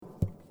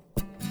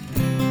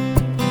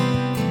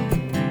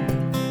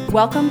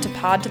Welcome to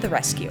Pod to the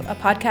Rescue, a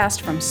podcast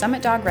from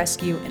Summit Dog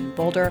Rescue in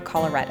Boulder,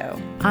 Colorado.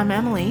 I'm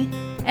Emily.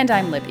 And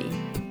I'm Libby.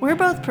 We're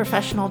both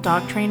professional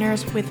dog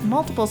trainers with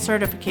multiple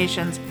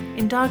certifications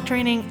in dog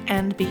training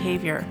and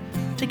behavior.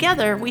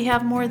 Together, we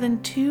have more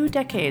than 2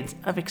 decades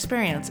of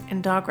experience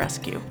in dog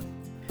rescue.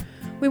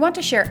 We want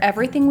to share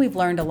everything we've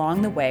learned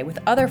along the way with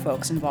other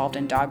folks involved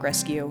in dog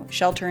rescue,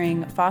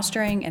 sheltering,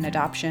 fostering, and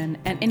adoption,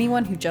 and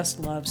anyone who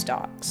just loves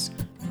dogs.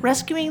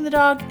 Rescuing the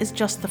dog is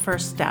just the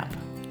first step.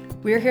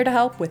 We're here to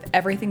help with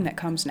everything that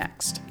comes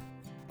next.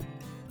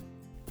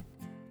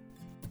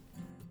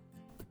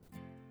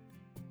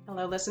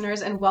 Hello,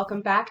 listeners, and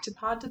welcome back to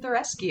Pod to the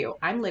Rescue.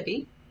 I'm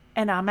Libby.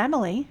 And I'm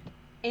Emily.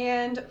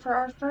 And for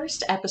our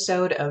first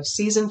episode of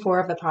Season 4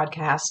 of the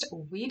podcast,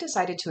 we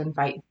decided to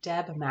invite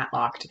Deb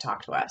Matlock to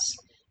talk to us.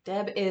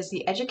 Deb is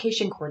the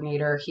education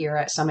coordinator here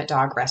at Summit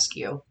Dog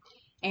Rescue.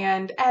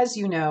 And as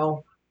you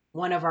know,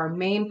 one of our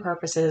main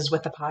purposes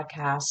with the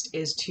podcast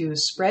is to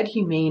spread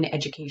humane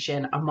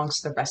education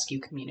amongst the rescue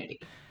community.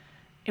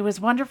 It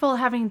was wonderful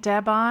having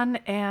Deb on,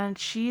 and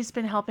she's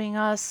been helping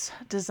us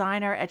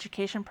design our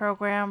education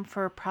program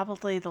for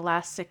probably the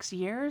last 6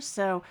 years.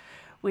 So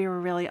we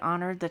were really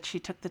honored that she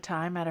took the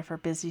time out of her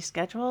busy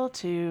schedule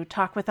to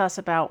talk with us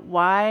about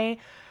why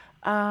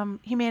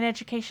humane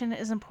education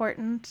is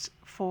important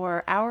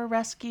for our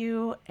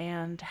rescue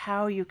and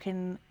how you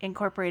can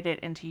incorporate it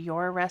into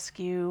your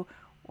rescue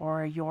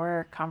or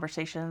your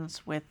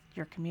conversations with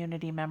your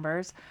community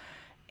members.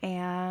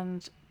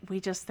 And we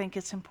just think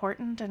it's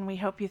important, and we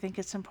hope you think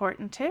it's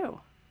important too.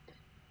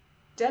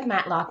 Deb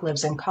Matlock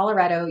lives in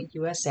Colorado,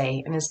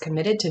 USA, and is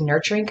committed to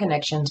nurturing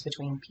connections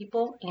between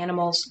people,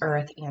 animals,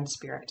 earth, and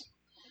spirit.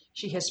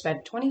 She has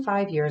spent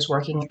 25 years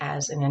working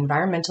as an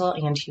environmental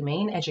and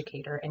humane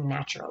educator and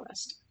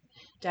naturalist.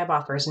 Deb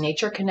offers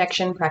nature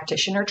connection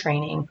practitioner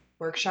training,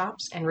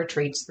 workshops, and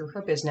retreats through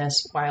her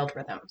business, Wild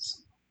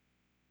Rhythms.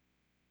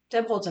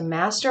 Deb holds a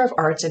Master of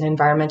Arts in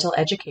Environmental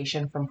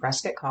Education from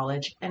Prescott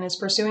College and is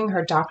pursuing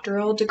her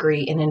doctoral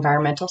degree in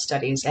Environmental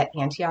Studies at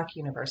Antioch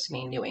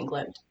University, New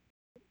England.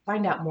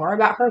 Find out more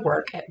about her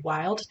work at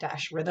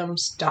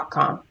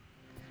wild-rhythms.com.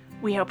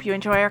 We hope you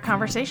enjoy our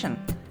conversation.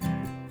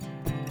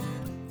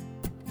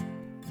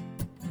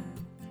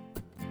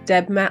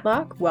 Deb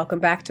Matlock, welcome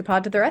back to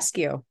Pod to the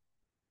Rescue.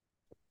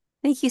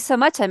 Thank you so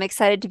much. I'm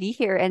excited to be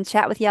here and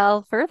chat with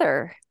y'all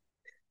further.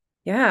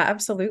 Yeah,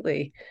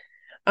 absolutely.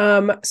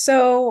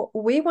 So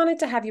we wanted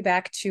to have you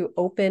back to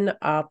open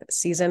up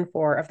Season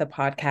 4 of the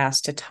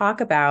podcast to talk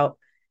about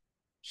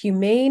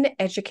humane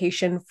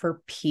education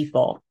for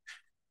people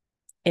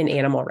in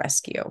animal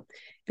rescue,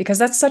 because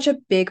that's such a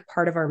big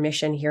part of our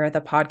mission here at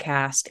the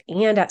podcast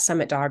and at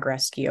Summit Dog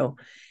Rescue.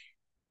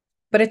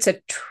 But it's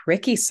a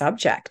tricky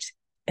subject,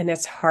 and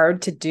it's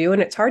hard to do,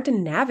 and it's hard to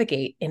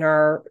navigate in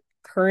our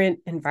current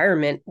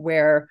environment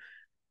where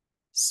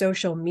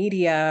social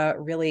media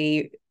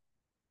really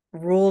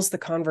rules the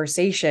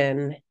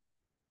conversation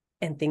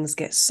and things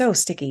get so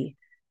sticky.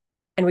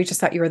 And we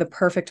just thought you were the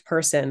perfect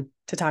person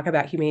to talk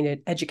about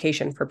humane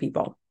education for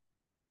people.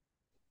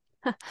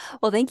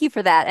 Well, thank you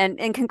for that.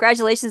 And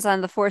congratulations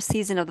on the 4th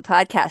season of the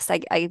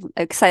podcast. I'm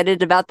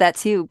excited about that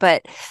too.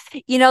 But,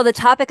 you know, the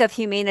topic of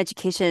humane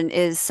education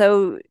is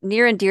so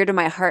near and dear to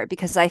my heart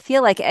because I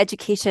feel like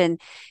education,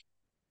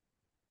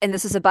 and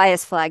this is a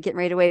bias flag getting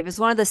ready to wave,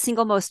 is one of the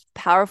single most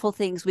powerful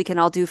things we can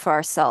all do for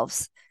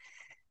ourselves.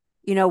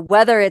 You know,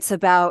 whether it's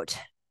about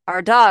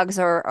our dogs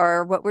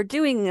or what we're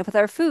doing with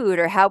our food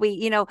or how we,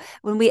 you know,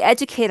 when we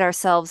educate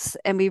ourselves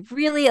and we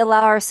really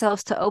allow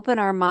ourselves to open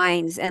our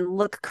minds and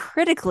look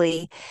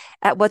critically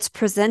at what's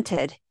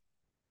presented,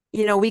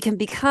 you know, we can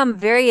become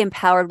very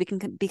empowered, we can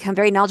become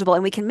very knowledgeable,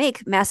 and we can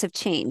make massive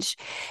change.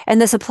 And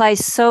this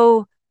applies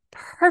so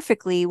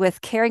perfectly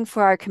with caring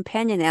for our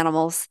companion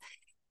animals.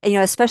 You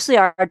know, especially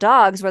our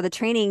dogs, where the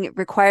training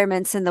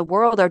requirements in the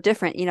world are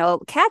different. You know,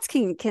 cats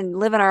can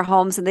live in our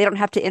homes and they don't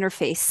have to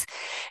interface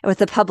with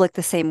the public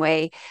the same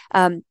way.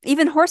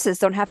 Even horses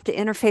don't have to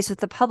interface with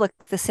the public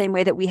the same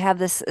way that we have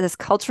this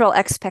cultural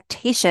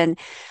expectation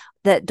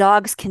that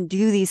dogs can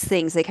do these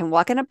things. They can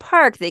walk in a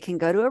park, they can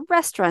go to a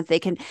restaurant, they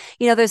can,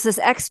 you know, there's this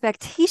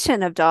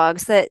expectation of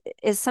dogs that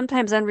is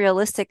sometimes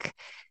unrealistic.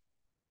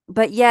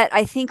 But yet,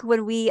 I think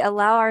when we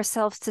allow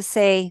ourselves to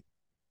say,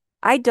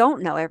 I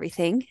don't know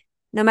everything,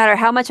 no matter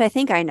how much I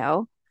think I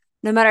know,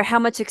 no matter how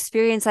much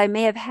experience I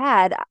may have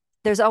had,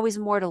 there's always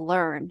more to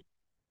learn.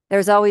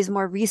 There's always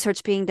more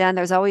research being done.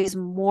 There's always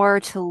more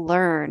to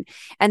learn.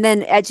 And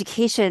then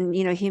education,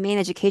 you know, humane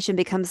education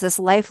becomes this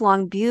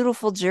lifelong,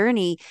 beautiful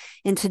journey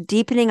into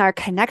deepening our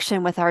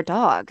connection with our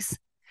dogs.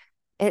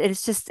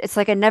 It's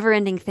like a never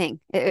ending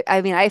thing.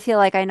 I mean, I feel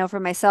like I know for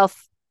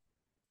myself,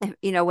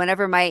 you know,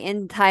 whenever my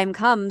end time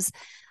comes,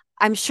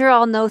 I'm sure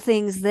I'll know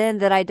things then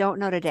that I don't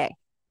know today.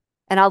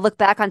 And I'll look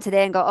back on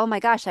today and go, oh my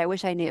gosh, I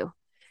wish I knew.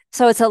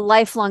 So it's a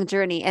lifelong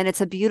journey, and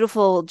it's a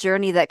beautiful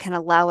journey that can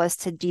allow us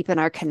to deepen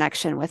our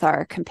connection with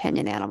our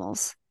companion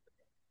animals.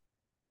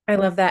 I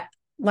love that.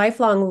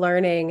 Lifelong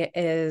learning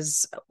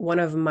is one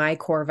of my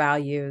core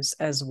values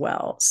as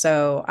well.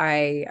 So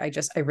I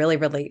really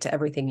relate to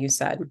everything you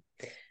said.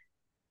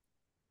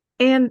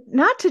 And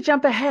not to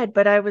jump ahead,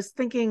 but I was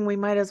thinking we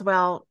might as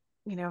well,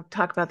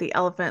 talk about the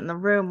elephant in the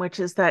room, which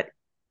is that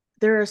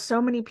there are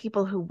so many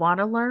people who want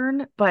to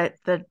learn, but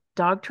the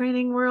dog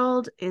training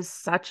world is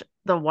such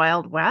the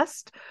Wild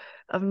West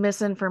of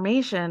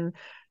misinformation.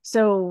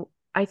 So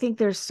I think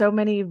there's so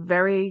many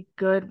very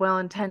good,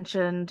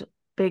 well-intentioned,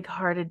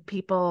 big-hearted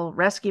people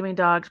rescuing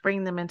dogs,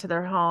 bringing them into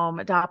their home,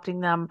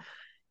 adopting them,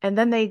 and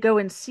then they go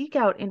and seek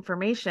out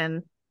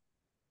information,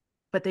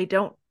 but they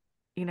don't,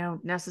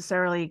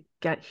 necessarily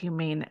get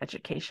humane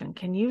education.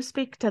 Can you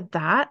speak to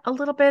that a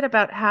little bit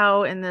about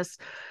how in this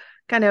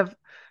kind of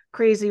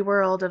crazy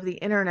world of the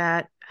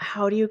internet,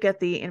 how do you get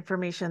the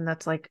information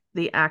that's like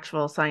the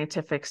actual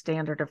scientific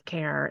standard of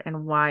care,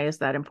 and why is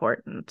that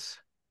important?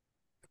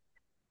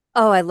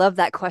 Oh, I love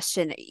that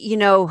question.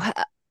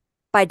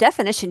 By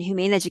definition,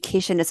 humane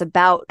education is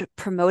about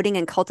promoting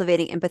and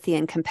cultivating empathy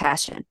and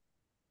compassion.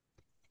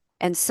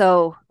 And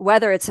so,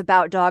 whether it's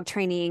about dog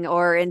training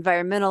or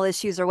environmental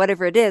issues or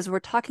whatever it is, we're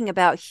talking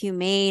about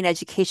humane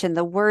education.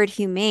 The word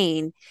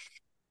humane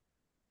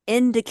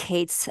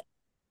indicates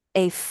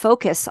a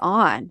focus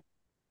on,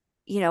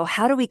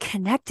 how do we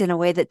connect in a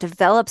way that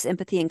develops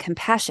empathy and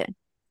compassion?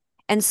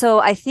 And so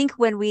I think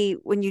when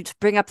you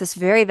bring up this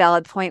very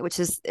valid point, which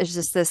is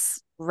just this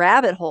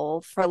rabbit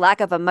hole, for lack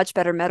of a much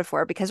better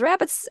metaphor, because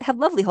rabbits have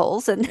lovely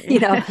holes, and you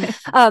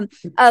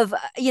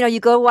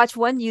go watch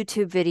one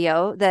YouTube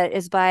video that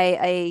is by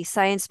a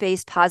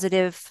science-based,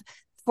 positive,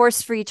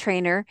 force-free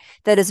trainer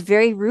that is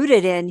very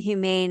rooted in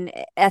humane,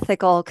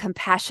 ethical,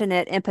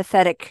 compassionate,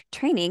 empathetic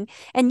training,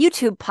 and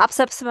YouTube pops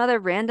up some other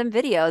random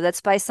video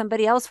that's by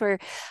somebody else, where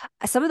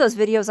some of those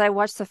videos I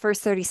watched the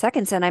first 30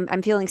 seconds and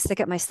I'm feeling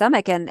sick at my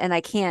stomach, and I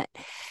can't,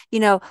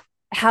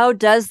 how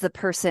does the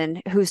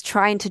person who's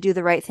trying to do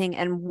the right thing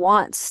and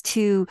wants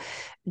to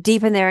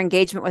deepen their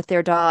engagement with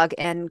their dog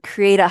and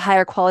create a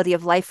higher quality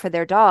of life for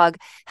their dog,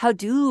 how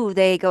do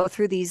they go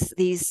through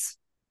these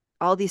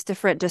all these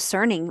different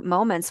discerning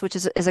moments, which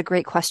is a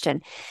great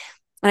question.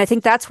 And I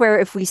think that's where,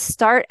 if we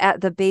start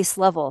at the base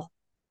level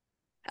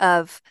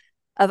of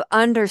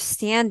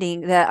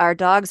understanding that our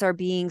dogs are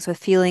beings with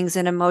feelings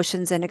and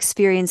emotions and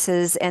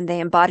experiences, and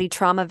they embody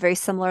trauma very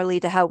similarly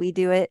to how we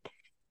do it.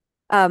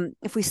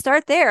 If we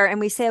start there and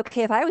we say,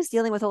 okay, if I was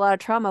dealing with a lot of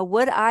trauma,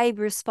 would I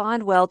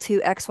respond well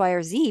to X, Y,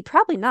 or Z?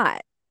 Probably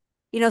not.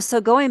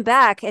 So going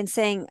back and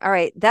saying, all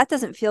right, that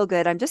doesn't feel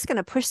good. I'm just going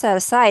to push that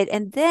aside.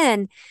 And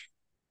then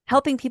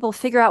helping people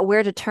figure out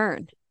where to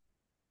turn.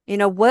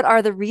 What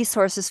are the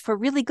resources for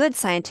really good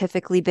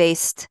scientifically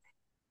based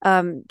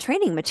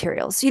training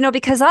materials?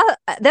 Because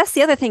that's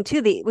the other thing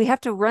too. We have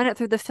to run it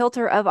through the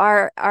filter of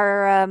our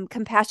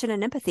compassion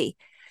and empathy,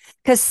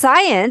 because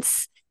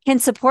science can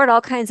support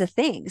all kinds of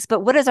things.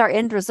 But what is our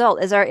end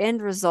result? Is our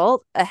end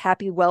result a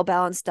happy,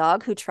 well-balanced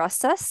dog who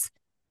trusts us?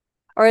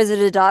 Or is it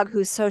a dog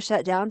who's so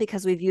shut down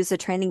because we've used a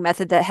training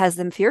method that has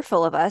them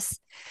fearful of us?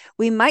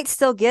 We might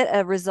still get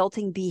a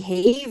resulting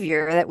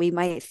behavior that we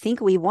might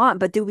think we want,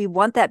 but do we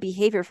want that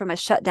behavior from a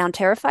shut down,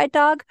 terrified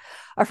dog,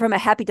 or from a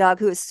happy dog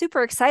who is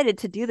super excited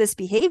to do this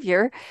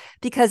behavior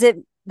because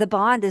the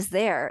bond is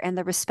there and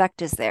the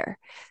respect is there?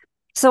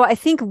 So I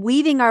think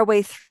weaving our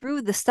way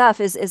through the stuff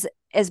is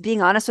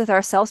being honest with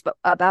ourselves, but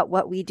about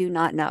what we do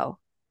not know.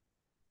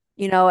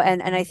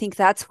 And I think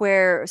that's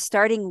where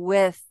starting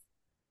with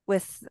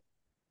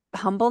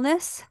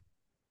humbleness,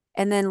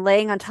 and then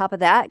laying on top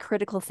of that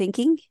critical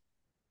thinking,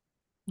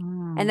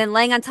 and then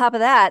laying on top of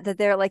that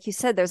they're, like you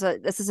said,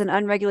 this is an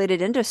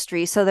unregulated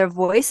industry, so their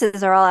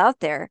voices are all out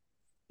there,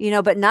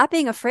 but not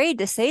being afraid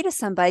to say to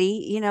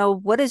somebody,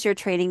 what is your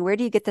training, where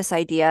do you get this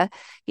idea,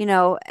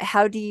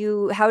 how do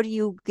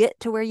you get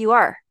to where you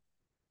are?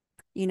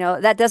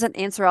 That doesn't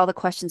answer all the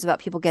questions about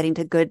people getting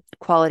to good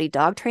quality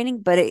dog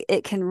training, but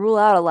it can rule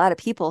out a lot of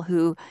people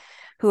who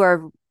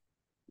are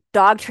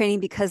dog training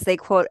because they,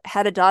 quote,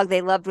 had a dog they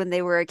loved when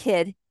they were a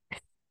kid,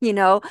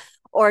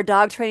 or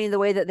dog training the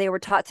way that they were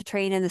taught to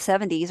train in the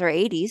 70s or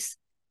 80s,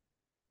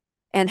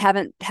 and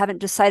haven't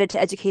decided to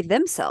educate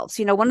themselves.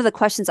 One of the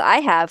questions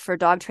I have for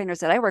dog trainers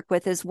that I work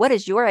with is, what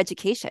is your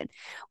education?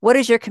 What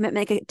is your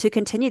commitment to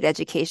continued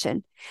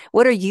education?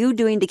 What are you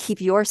doing to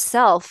keep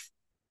yourself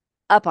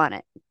up on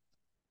it?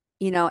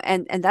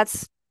 And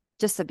that's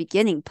just a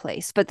beginning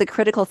place. But the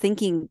critical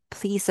thinking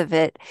piece of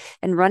it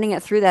and running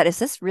it through that, is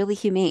this really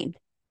humane?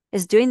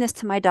 Is doing this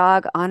to my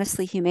dog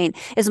honestly humane?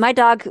 Is my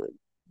dog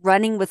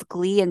running with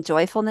glee and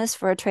joyfulness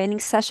for a training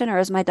session, or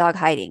is my dog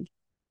hiding?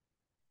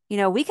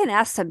 We can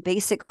ask some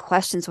basic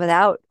questions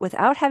without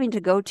having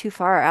to go too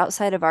far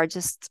outside of our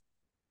just,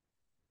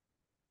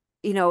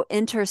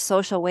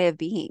 intersocial way of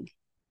being.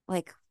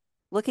 Like,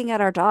 looking at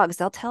our dogs,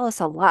 they'll tell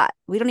us a lot.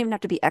 We don't even have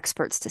to be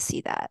experts to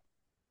see that.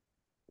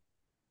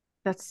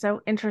 That's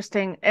so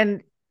interesting.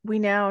 And we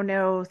now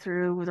know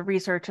through the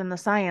research and the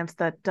science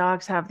that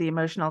dogs have the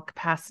emotional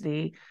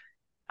capacity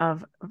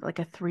of like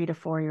a 3 to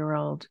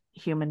 4-year-old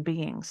human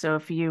being.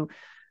 So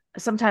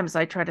sometimes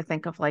I try to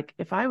think of, like,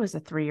 if I was a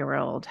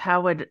 3-year-old,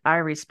 how would I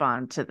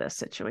respond to this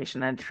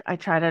situation? And I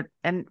try to,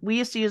 and we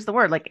used to use the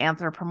word like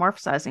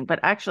anthropomorphizing,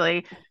 but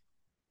actually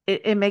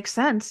it makes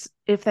sense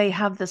if they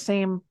have the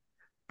same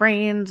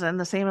brains and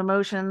the same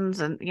emotions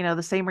and,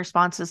 the same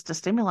responses to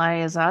stimuli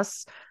as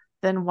us,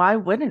 then why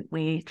wouldn't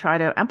we try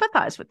to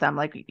empathize with them?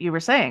 Like you were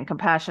saying,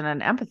 compassion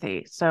and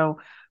empathy. So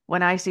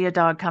when I see a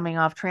dog coming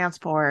off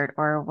transport,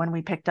 or when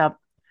we picked up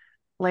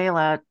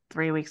Layla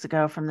 3 weeks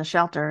ago from the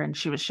shelter and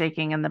she was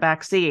shaking in the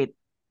back seat,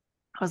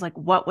 I was like,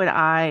 what would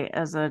I,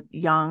 as a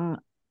young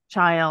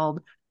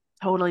child,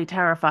 totally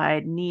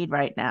terrified, need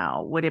right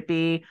now? Would it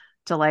be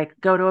to like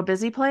go to a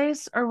busy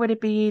place, or would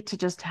it be to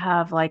just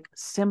have like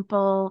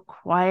simple,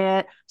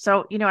 quiet?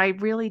 So, I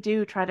really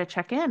do try to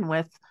check in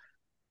with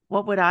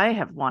what would I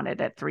have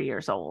wanted at 3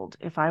 years old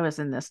if I was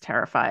in this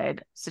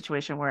terrified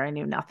situation where I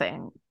knew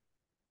nothing.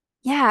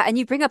 Yeah, and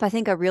you bring up, I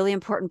think, a really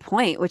important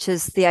point, which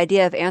is the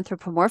idea of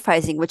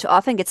anthropomorphizing, which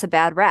often gets a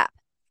bad rap.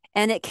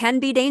 And it can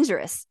be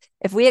dangerous.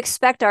 If we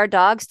expect our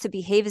dogs to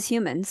behave as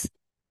humans,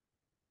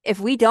 if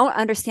we don't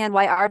understand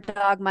why our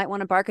dog might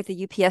want to bark at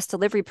the UPS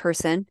delivery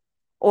person,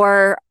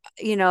 or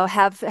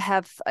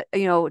have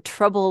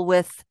trouble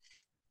with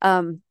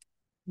um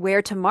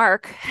where to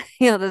mark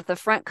the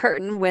front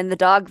curtain when the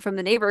dog from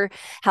the neighbor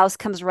house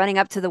comes running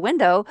up to the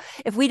window,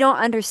 if we don't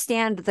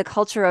understand the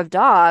culture of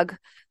dog,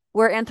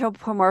 we're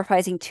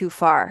anthropomorphizing too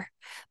far.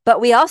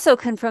 But we also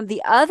can, from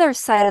the other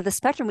side of the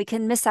spectrum, we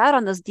can miss out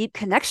on those deep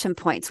connection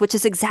points, which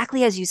is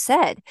exactly as you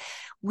said.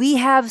 We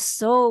have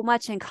so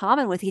much in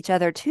common with each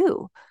other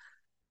too.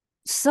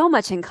 So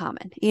much in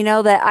common,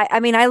 that I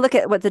mean, I look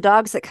at what the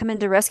dogs that come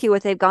into rescue,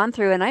 what they've gone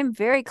through, and I'm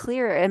very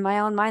clear in my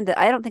own mind that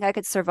I don't think I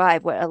could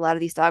survive what a lot of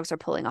these dogs are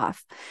pulling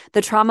off.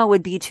 The trauma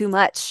would be too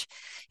much,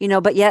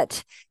 but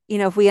yet,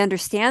 if we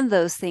understand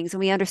those things, and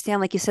we understand,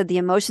 like you said, the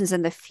emotions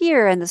and the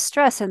fear and the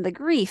stress and the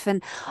grief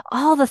and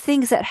all the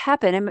things that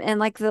happen. And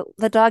like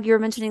the dog you were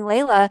mentioning,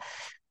 Layla,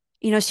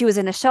 she was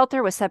in a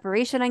shelter with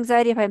separation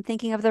anxiety, if I'm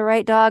thinking of the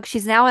right dog.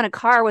 She's now in a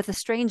car with a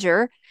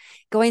stranger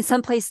going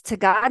someplace to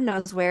God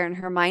knows where in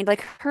her mind.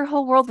 Like her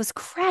whole world was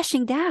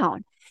crashing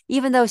down,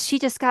 even though she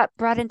just got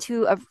brought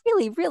into a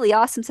really, really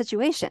awesome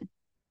situation.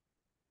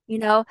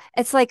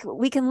 It's like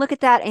we can look at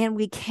that and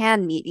we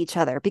can meet each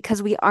other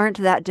because we aren't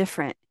that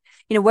different.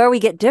 Where we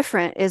get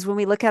different is when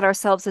we look at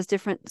ourselves as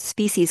different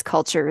species,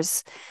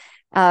 cultures,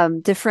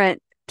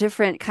 different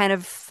kind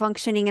of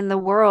functioning in the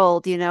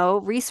world.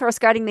 Resource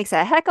guarding makes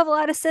a heck of a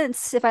lot of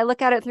sense if I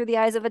look at it through the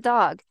eyes of a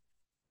dog.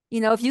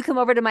 If you come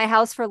over to my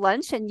house for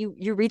lunch and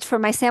you reach for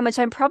my sandwich,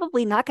 I'm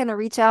probably not going to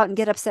reach out and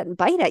get upset and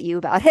bite at you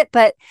about it.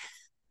 But,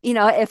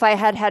 if I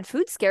had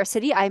food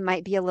scarcity, I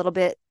might be a little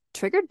bit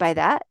triggered by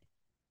that.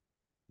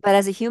 But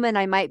as a human,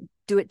 I might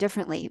do it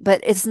differently.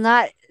 But it's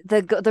not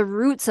the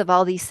roots of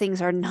all these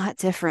things are not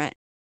different.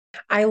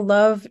 I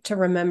love to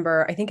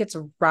remember, I think it's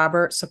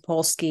Robert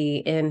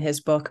Sapolsky in his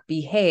book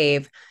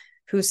Behave,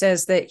 who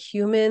says that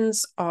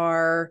humans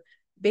are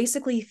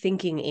basically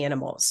thinking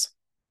animals.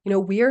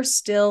 We are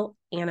still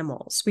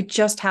animals. We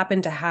just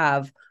happen to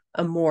have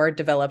a more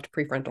developed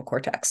prefrontal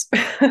cortex.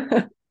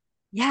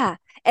 Yeah.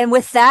 And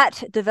with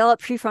that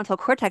developed prefrontal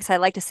cortex, I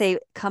like to say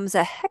comes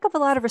a heck of a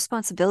lot of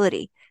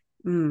responsibility.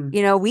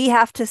 Mm. We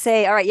have to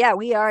say, all right, yeah,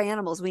 we are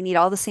animals. We need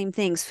all the same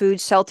things: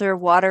 food, shelter,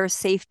 water,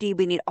 safety.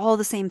 We need all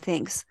the same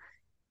things.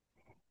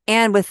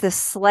 And with this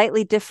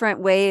slightly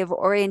different way of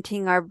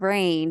orienting our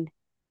brain,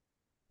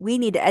 we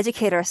need to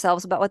educate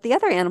ourselves about what the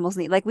other animals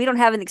need. Like we don't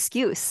have an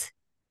excuse,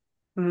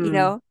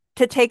 Mm.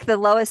 to take the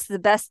lowest, the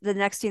best, the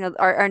next,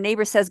 our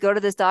neighbor says, go to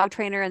this dog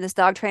trainer, and this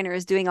dog trainer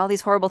is doing all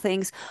these horrible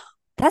things.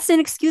 That's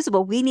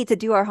inexcusable. We need to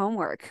do our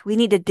homework. We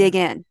need to Yeah. dig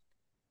in.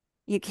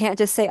 You can't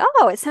just say,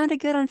 oh, it sounded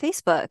good on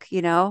Facebook,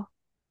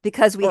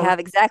 because we Or, have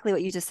exactly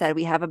what you just said.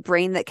 We have a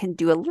brain that can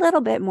do a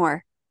little bit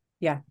more.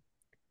 yeah.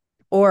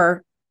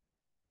 Or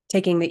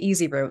taking the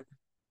easy route.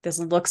 This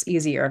looks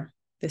easier.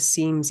 This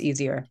seems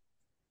easier.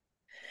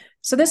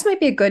 So this might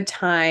be a good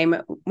time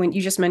when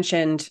you just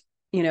mentioned,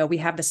 we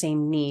have the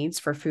same needs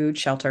for food,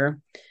 shelter,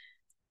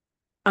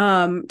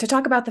 to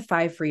talk about the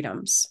five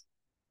freedoms,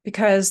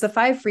 because the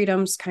five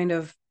freedoms kind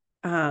of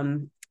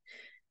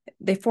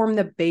they form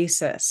the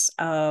basis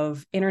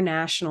of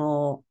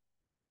international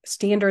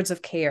standards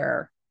of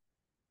care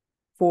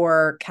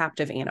for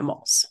captive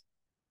animals.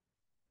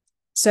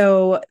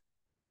 So,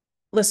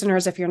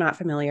 listeners, if you're not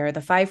familiar,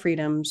 the five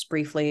freedoms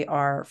briefly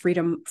are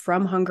freedom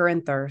from hunger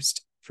and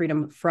thirst,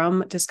 freedom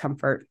from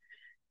discomfort,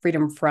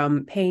 freedom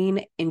from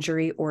pain,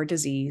 injury, or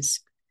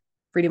disease,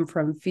 freedom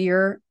from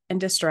fear and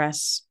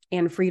distress,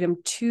 and freedom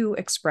to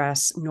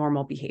express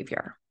normal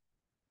behavior.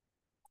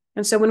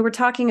 And so when we're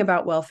talking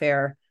about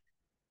welfare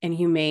and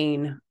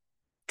humane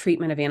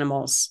treatment of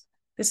animals,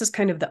 this is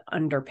kind of the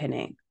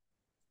underpinning.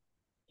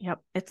 Yep.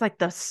 It's like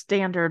the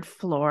standard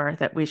floor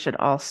that we should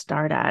all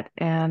start at.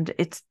 And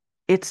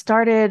it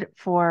started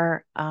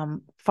for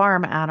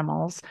farm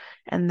animals,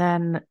 and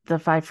then the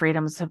five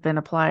freedoms have been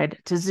applied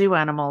to zoo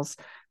animals.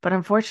 But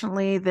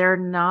unfortunately, they're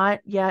not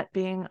yet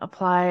being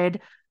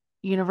applied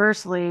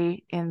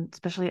universally in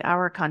especially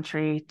our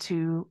country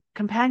to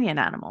companion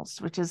animals,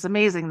 which is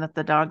amazing that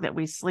the dog that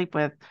we sleep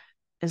with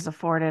is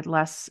afforded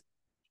less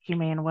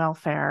humane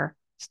welfare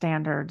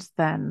standards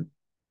than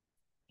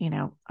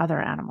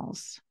other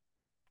animals.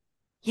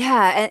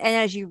 Yeah, and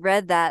as you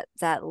read that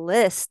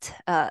list,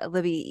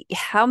 Libby,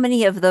 how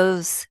many of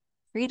those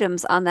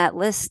freedoms on that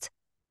list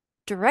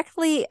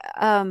directly,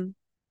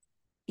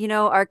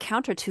 are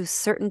counter to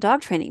certain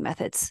dog training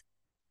methods?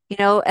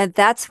 And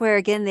that's where,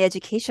 again, the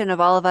education of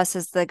all of us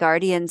as the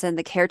guardians and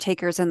the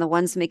caretakers and the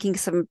ones making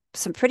some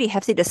pretty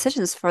hefty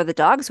decisions for the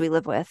dogs we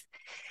live with.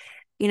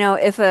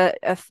 If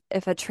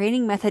a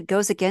training method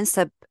goes against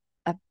a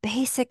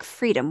basic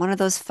freedom, one of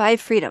those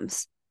 5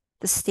 freedoms,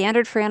 the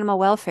standard for animal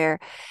welfare,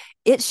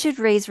 it should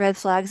raise red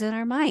flags in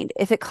our mind.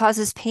 If it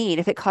causes pain,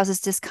 if it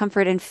causes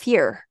discomfort and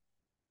fear,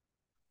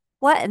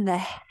 what in the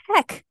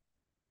heck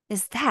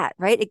is that,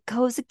 right? It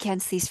goes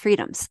against these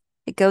freedoms.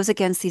 It goes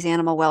against these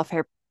animal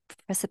welfare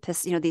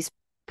precipice, these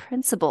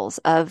principles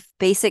of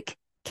basic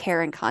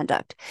care and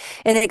conduct.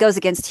 And it goes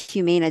against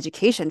humane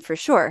education for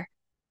sure,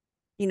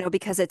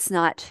 because it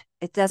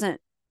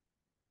doesn't,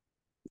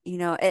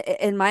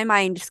 in my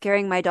mind,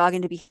 scaring my dog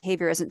into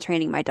behavior isn't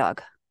training my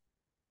dog.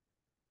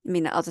 I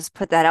mean, I'll just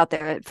put that out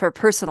there for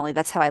personally,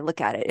 that's how I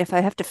look at it. If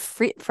I have to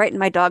frighten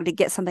my dog to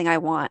get something I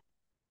want,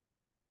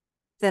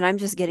 then I'm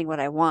just getting what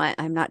I want.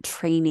 I'm not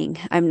training.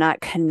 I'm not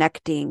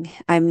connecting.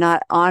 I'm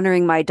not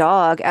honoring my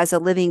dog as a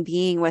living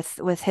being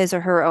with his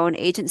or her own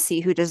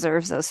agency who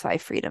deserves those 5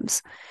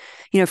 freedoms,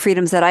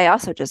 freedoms that I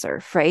also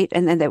deserve, right?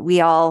 And then that we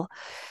all,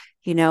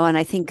 and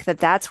I think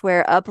that's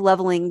where up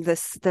leveling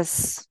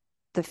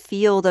the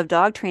field of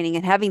dog training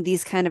and having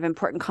these kind of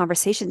important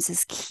conversations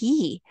is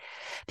key,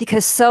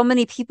 because so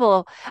many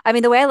people, I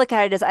mean, the way I look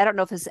at it is, I don't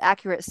know if it's an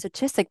accurate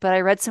statistic, but I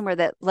read somewhere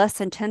that less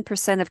than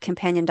 10% of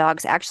companion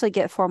dogs actually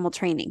get formal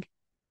training.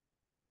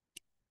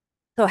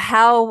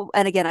 So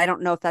and again, I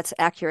don't know if that's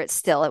accurate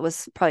still. It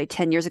was probably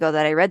 10 years ago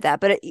that I read that,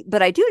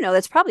 but I do know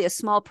that's probably a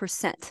small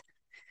percent.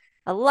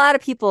 A lot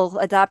of people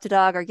adopt a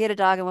dog or get a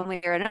dog in one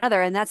way or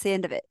another, and that's the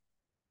end of it,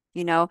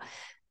 you know?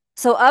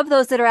 So of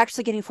those that are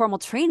actually getting formal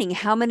training,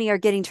 how many are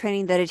getting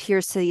training that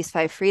adheres to these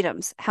 5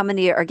 freedoms? How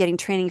many are getting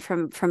training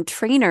from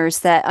trainers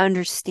that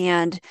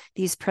understand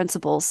these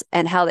principles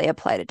and how they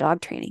apply to dog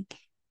training?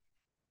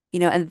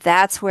 And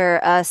that's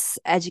where us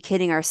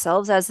educating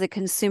ourselves as the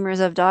consumers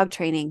of dog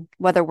training,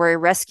 whether we're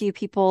rescue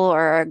people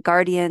or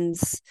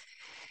guardians,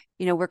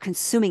 we're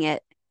consuming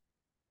it.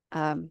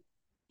 I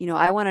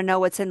want to know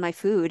what's in my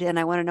food and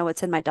I want to know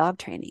what's in my dog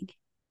training.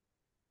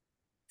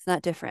 It's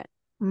not different.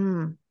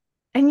 Mm.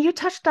 And you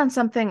touched on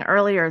something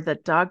earlier,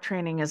 that dog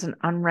training is an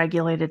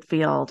unregulated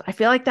field. I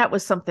feel like that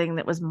was something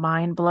that was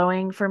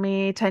mind-blowing for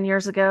me 10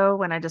 years ago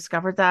when I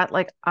discovered that.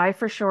 Like, I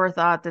for sure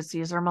thought that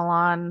Caesar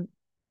Milan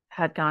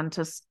had gone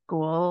to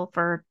school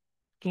for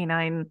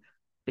canine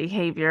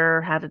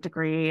behavior, had a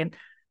degree,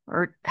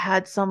 or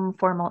had some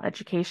formal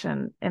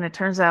education. And it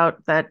turns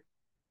out that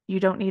you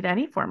don't need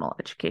any formal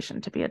education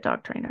to be a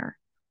dog trainer.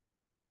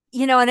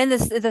 And in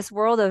this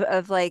world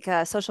of like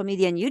social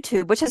media and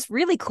YouTube, which is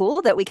really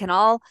cool that we can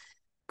all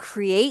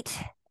create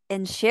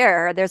and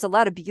share, there's a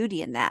lot of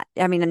beauty in that.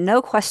 I mean,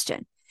 no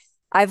question.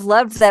 I've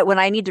loved that when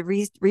I need to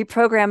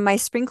reprogram my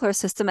sprinkler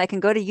system, I can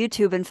go to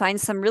YouTube and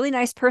find some really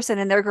nice person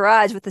in their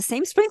garage with the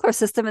same sprinkler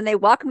system and they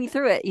walk me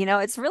through it.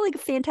 It's really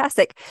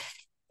fantastic.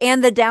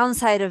 And the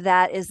downside of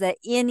that is that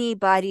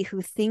anybody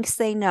who thinks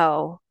they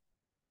know,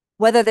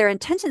 whether their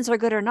intentions are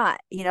good or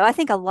not, I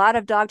think a lot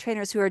of dog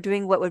trainers who are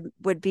doing what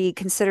would be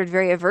considered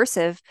very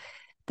aversive,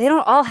 they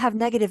don't all have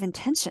negative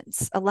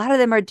intentions. A lot of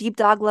them are deep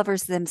dog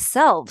lovers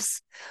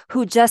themselves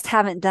who just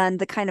haven't done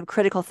the kind of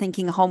critical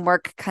thinking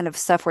homework kind of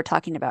stuff we're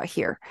talking about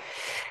here.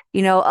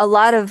 A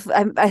lot of,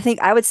 I think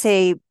I would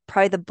say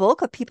probably the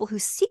bulk of people who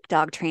seek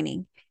dog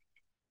training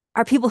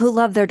are people who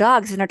love their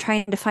dogs and are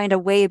trying to find a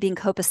way of being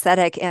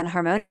copacetic and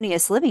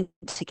harmonious living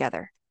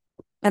together.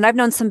 And I've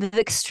known some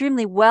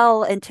extremely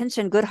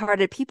well-intentioned,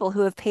 good-hearted people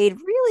who have paid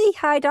really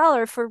high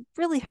dollar for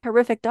really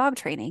horrific dog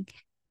training.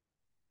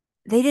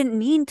 They didn't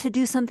mean to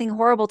do something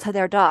horrible to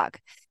their dog.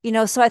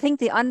 So I think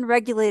the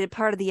unregulated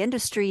part of the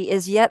industry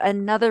is yet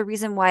another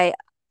reason why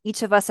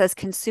each of us as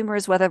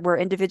consumers, whether we're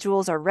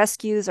individuals or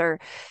rescues or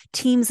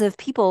teams of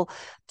people,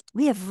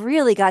 we have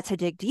really got to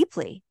dig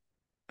deeply.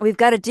 We've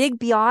got to dig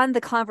beyond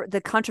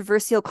the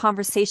controversial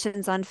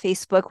conversations on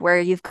Facebook where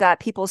you've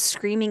got people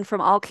screaming from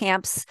all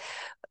camps,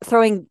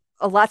 throwing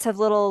lots of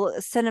little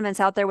sentiments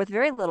out there with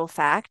very little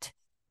fact,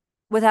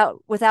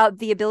 without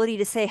the ability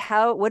to say,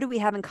 what do we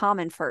have in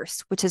common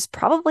first, which is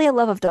probably a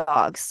love of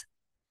dogs.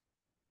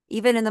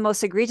 Even in the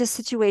most egregious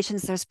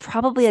situations, there's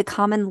probably a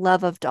common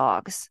love of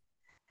dogs.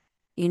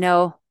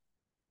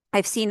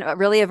 I've seen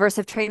really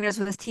aversive trainers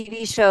with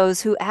TV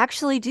shows who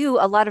actually do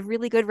a lot of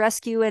really good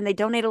rescue and they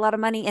donate a lot of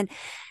money. And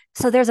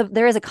so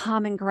there is a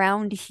common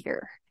ground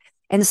here.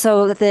 And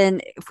so then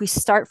if we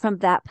start from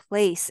that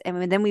place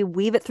and then we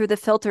weave it through the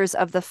filters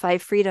of the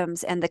 5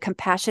 freedoms and the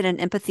compassion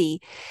and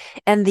empathy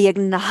and the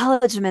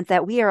acknowledgement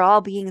that we are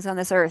all beings on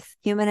this earth,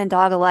 human and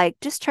dog alike,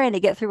 just trying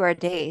to get through our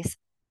days,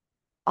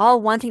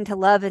 all wanting to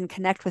love and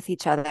connect with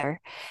each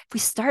other. If we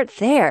start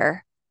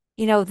there,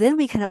 then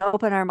we can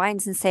open our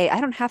minds and say,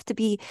 I don't have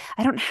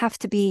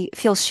to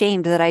feel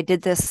shamed that I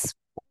did this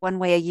one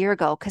way a year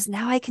ago because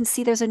now I can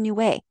see there's a new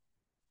way.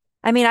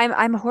 I mean,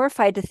 I'm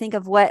horrified to think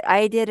of what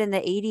I did in the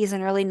 80s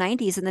and early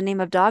 90s in the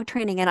name of dog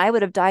training, and I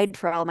would have died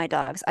for all my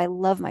dogs. I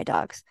love my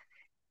dogs.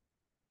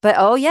 But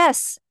oh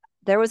yes,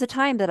 there was a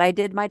time that I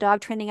did my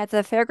dog training at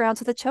the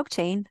fairgrounds with a choke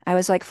chain. I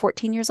was like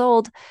 14 years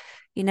old.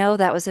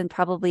 That was in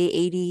probably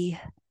 80,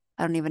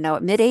 I don't even know,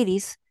 mid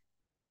 80s.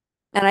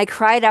 And I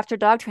cried after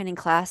dog training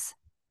class,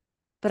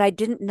 but I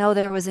didn't know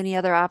there was any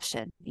other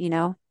option.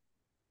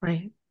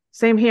 Right.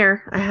 Same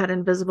here. I had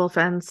invisible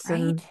fence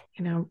Right?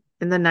 and,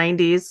 in the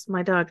 90s,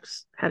 my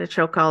dogs had a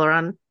choke collar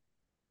on.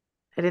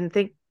 I didn't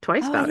think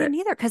twice Oh, I about it. didn't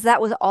either, because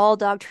that was all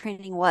dog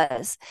training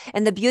was.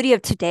 And the beauty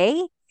of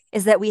today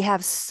is that we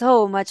have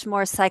so much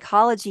more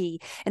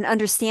psychology and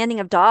understanding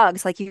of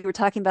dogs. Like you were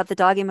talking about the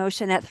dog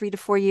emotion at 3 to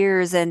 4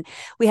 years, and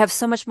we have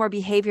so much more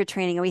behavior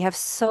training, and we have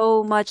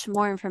so much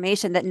more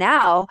information that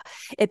now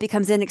it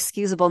becomes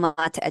inexcusable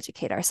not to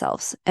educate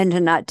ourselves and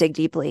to not dig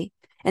deeply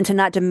and to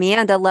not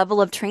demand a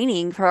level of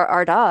training for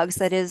our dogs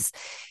that is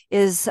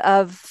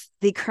of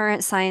the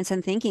current science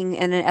and thinking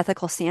and an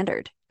ethical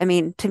standard. I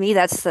mean, to me,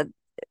 it's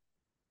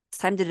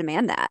time to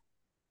demand that.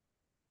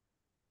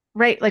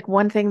 Right. Like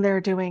one thing they're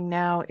doing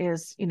now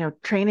is,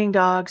 training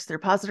dogs through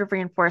positive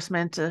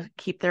reinforcement to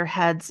keep their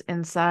heads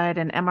inside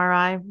an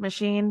MRI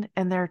machine,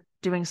 and they're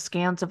doing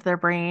scans of their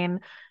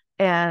brain.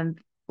 And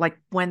like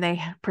when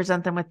they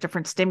present them with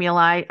different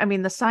stimuli, I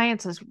mean, the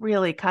science is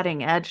really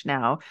cutting edge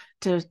now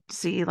to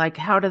see like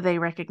how do they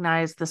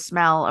recognize the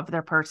smell of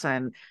their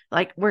person?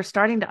 Like we're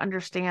starting to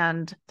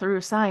understand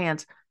through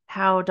science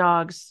how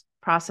dogs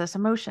process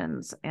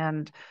emotions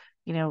and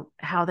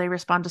how they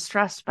respond to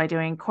stress by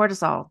doing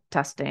cortisol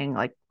testing,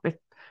 like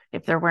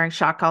if they're wearing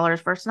shock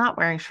collars versus not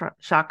wearing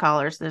shock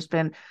collars. There's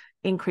been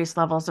increased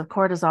levels of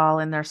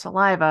cortisol in their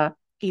saliva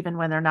even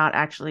when they're not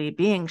actually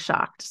being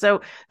shocked.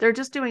 So they're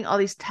just doing all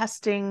these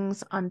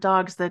testings on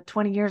dogs that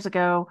 20 years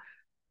ago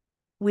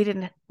we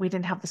didn't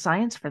have the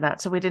science for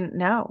that, so we didn't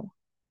know.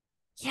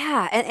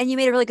 Yeah. And you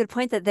made a really good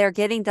point that they're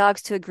getting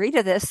dogs to agree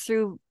to this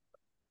through,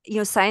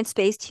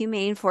 science-based,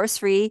 humane,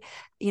 force-free,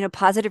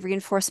 positive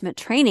reinforcement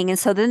training. And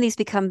so then these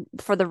become,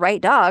 for the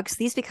right dogs,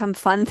 these become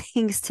fun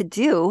things to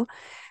do.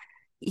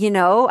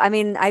 I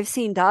mean, I've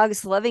seen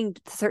dogs loving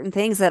certain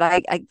things that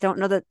I don't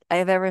know that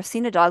I've ever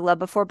seen a dog love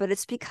before, but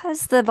it's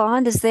because the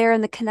bond is there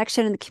and the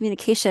connection and the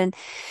communication.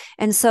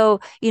 And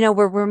so,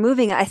 we're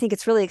moving, I think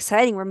it's really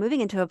exciting. We're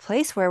moving into a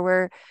place where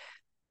we're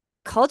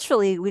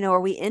culturally, are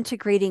we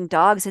integrating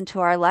dogs into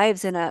our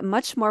lives in a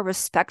much more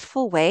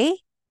respectful way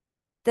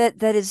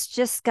that has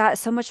just got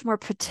so much more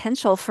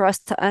potential for us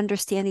to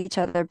understand each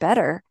other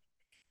better.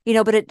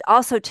 But it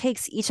also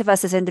takes each of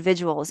us as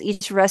individuals,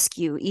 each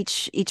rescue,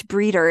 each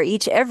breeder,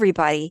 each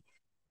everybody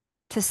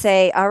to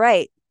say, all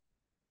right,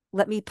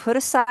 let me put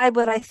aside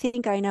what I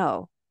think I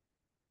know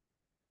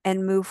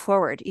and move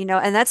forward.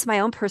 And that's my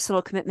own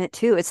personal commitment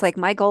too. It's like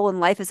my goal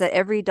in life is that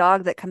every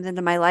dog that comes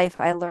into my life,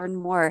 I learn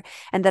more,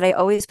 and that I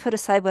always put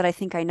aside what I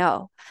think I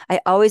know. I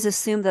always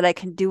assume that I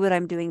can do what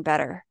I'm doing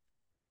better.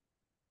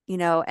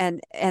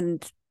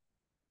 And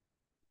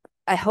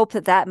I hope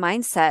that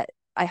mindset,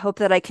 I hope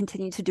that I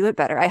continue to do it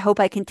better. I hope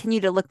I continue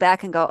to look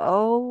back and go,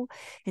 oh,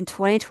 in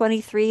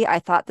 2023, I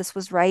thought this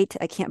was right.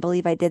 I can't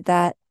believe I did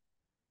that.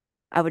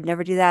 I would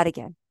never do that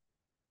again.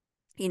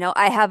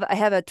 I have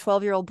a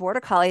 12-year-old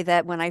border collie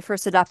that when I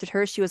first adopted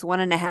her, she was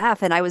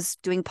 1.5, and I was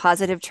doing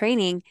positive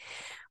training,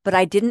 but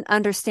I didn't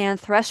understand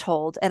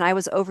threshold and I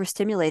was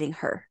overstimulating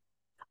her.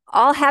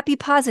 All happy,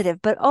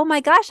 positive, but oh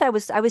my gosh, I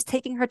was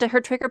taking her to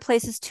her trigger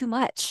places too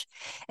much.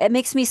 It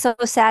makes me so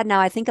sad now.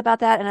 I think about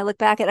that and I look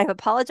back and I've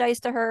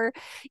apologized to her.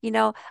 You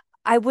know,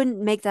 I wouldn't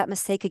make that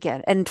mistake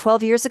again. And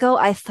 12 years ago,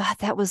 I thought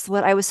that was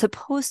what I was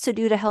supposed to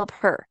do to help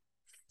her.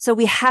 So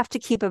we have to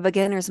keep a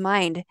beginner's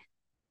mind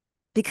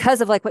because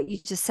of like what you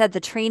just said, the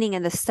training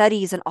and the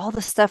studies and all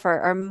the stuff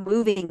are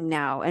moving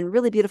now in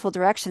really beautiful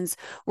directions.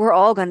 We're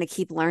all going to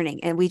keep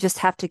learning, and we just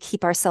have to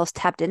keep ourselves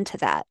tapped into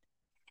that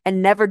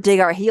and never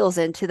dig our heels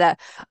into that.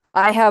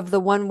 I have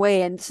the one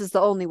way and this is the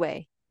only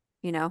way,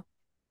 you know?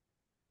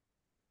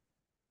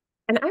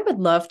 And I would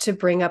love to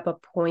bring up a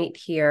point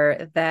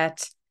here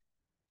that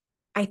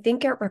I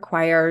think it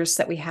requires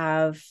that we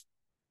have,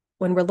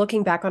 when we're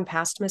looking back on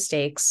past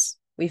mistakes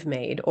we've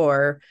made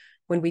or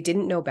when we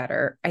didn't know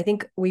better, I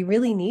think we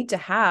really need to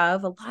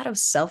have a lot of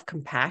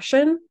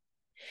self-compassion.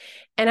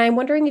 And I'm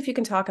wondering if you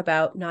can talk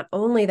about not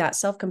only that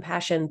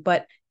self-compassion,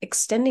 but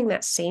extending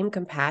that same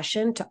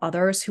compassion to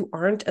others who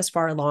aren't as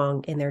far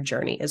along in their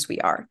journey as we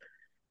are.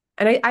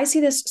 And I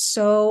see this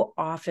so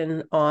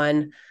often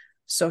on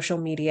social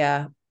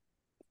media,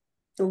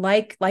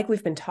 like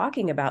we've been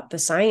talking about. The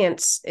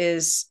science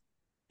is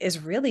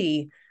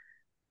really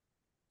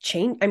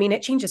change. I mean,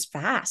 it changes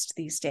fast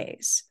these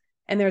days.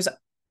 And there's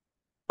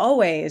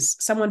always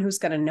someone who's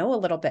going to know a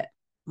little bit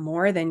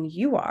more than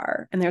you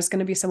are. And there's going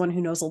to be someone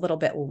who knows a little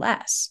bit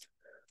less.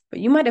 But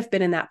you might have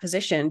been in that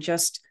position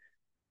just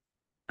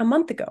a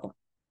month ago.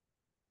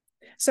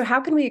 So, how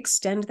can we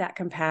extend that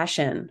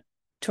compassion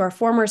to our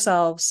former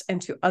selves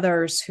and to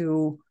others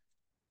who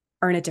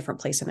are in a different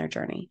place in their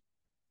journey?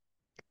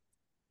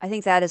 I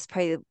think that is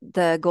probably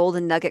the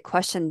golden nugget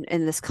question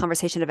in this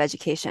conversation of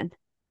education.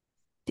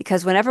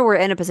 Because whenever we're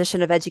in a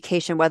position of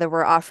education, whether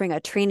we're offering a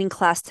training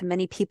class to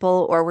many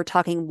people or we're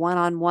talking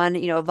one-on-one,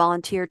 a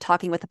volunteer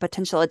talking with a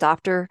potential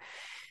adopter,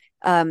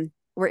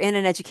 we're in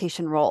an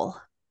education role.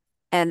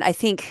 And I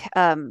think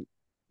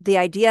the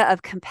idea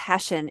of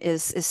compassion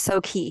is so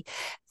key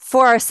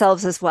for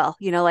ourselves as well.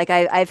 Like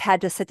I've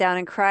had to sit down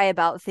and cry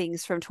about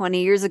things from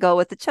 20 years ago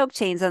with the choke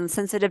chains and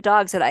sensitive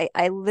dogs that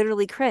I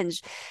literally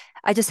cringe.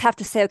 I just have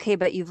to say, okay,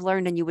 but you've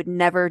learned and you would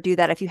never do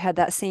that if you had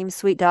that same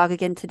sweet dog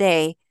again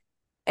today.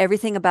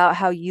 Everything about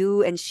how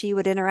you and she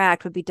would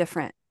interact would be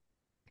different.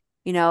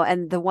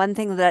 And the one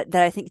thing that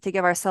I think to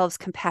give ourselves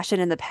compassion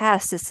in the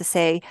past is to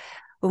say,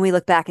 when we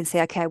look back and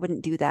say, okay, I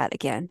wouldn't do that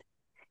again.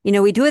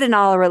 We do it in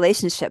all our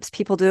relationships.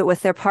 People do it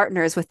with their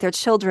partners, with their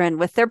children,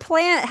 with their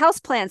house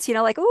plants,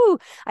 like, ooh,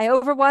 I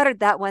overwatered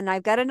that one.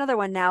 I've got another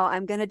one now.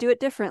 I'm going to do it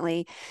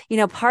differently.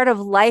 Part of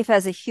life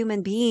as a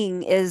human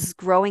being is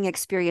growing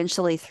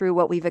experientially through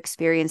what we've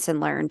experienced and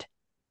learned.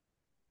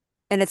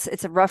 And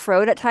it's a rough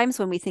road at times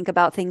when we think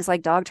about things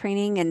like dog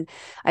training. And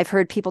I've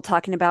heard people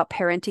talking about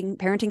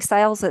parenting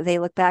styles that they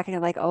look back and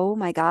are like, oh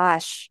my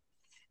gosh,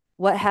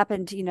 what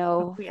happened,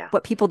 Oh, yeah.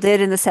 what people did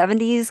in the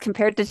 70s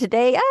compared to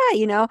today.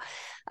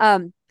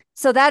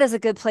 So that is a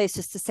good place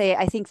just to say,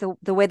 I think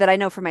the way that I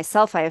know for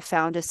myself, I have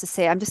found is to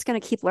say, I'm just going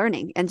to keep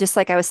learning. And just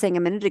like I was saying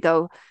a minute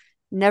ago,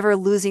 never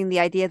losing the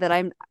idea that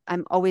I'm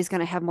always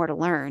going to have more to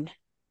learn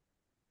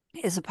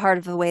is a part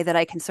of the way that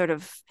I can sort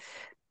of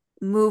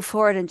move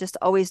forward and just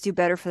always do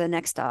better for the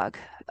next dog,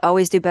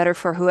 always do better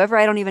for whoever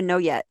I don't even know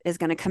yet is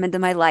going to come into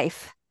my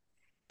life.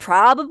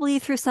 Probably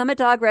through Summit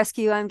Dog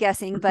Rescue, I'm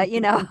guessing, but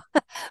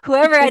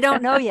whoever I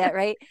don't know yet,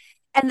 right?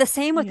 And the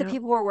same with the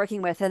people we're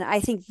working with. And I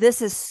think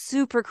this is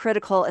super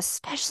critical,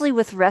 especially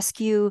with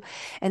rescue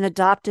and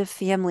adoptive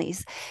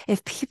families.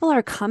 If people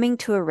are coming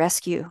to a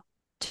rescue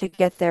to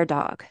get their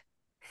dog,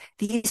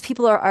 these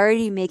people are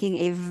already making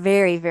a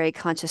very, very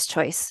conscious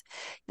choice.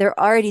 They're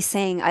already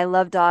saying, I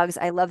love dogs.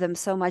 I love them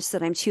so much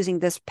that I'm choosing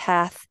this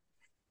path.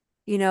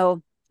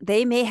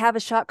 They may have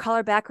a shock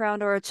collar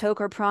background or a choke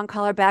or prong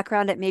collar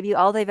background. It may be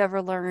all they've ever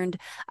learned.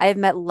 I have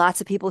met lots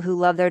of people who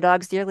love their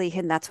dogs dearly,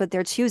 and that's what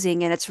they're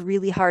choosing. And it's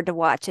really hard to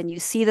watch. And you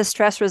see the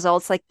stress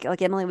results, like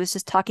Emily was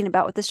just talking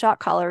about with the shock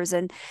collars.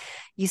 And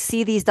you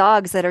see these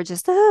dogs that are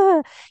just,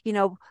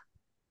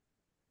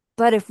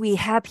 But if we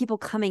have people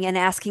coming and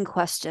asking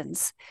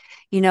questions,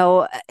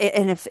 and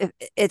if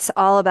it's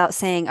all about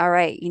saying, all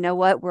right, you know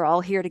what, we're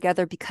all here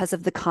together because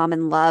of the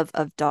common love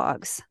of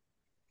dogs.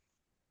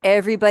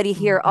 Everybody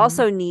here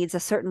also needs a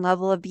certain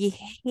level of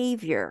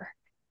behavior,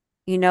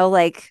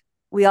 like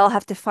we all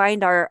have to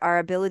find our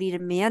ability to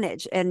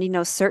manage. And,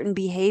 certain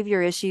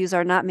behavior issues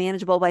are not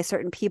manageable by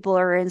certain people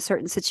or in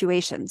certain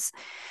situations.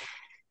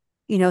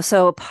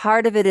 So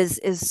part of it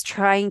is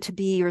trying to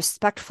be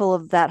respectful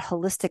of that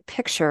holistic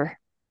picture.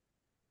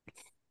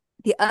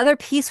 The other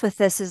piece with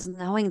this is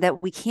knowing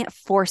that we can't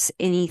force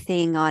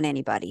anything on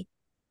anybody.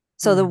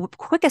 So the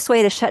quickest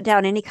way to shut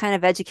down any kind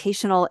of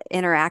educational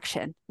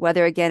interaction,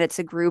 whether again it's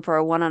a group or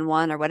a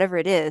one-on-one or whatever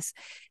it is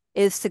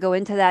to go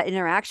into that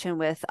interaction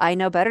with, I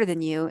know better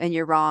than you and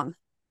you're wrong.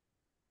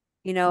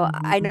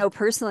 I know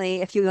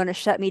personally, if you want to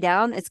shut me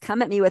down, it's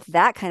come at me with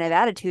that kind of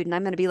attitude and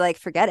I'm going to be like,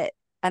 forget it.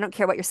 I don't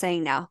care what you're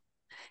saying now.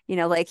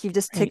 Like you've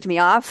just ticked me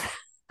off.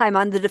 I'm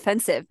on the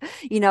defensive.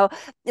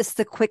 It's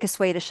the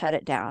quickest way to shut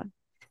it down.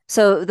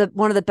 So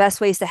one of the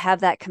best ways to have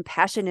that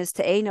compassion is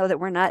to know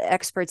that we're not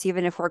experts,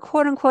 even if we're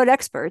quote unquote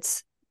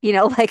experts,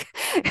 like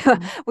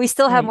we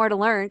still have more to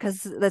learn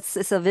because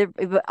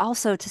but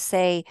also to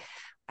say,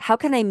 how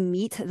can I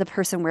meet the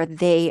person where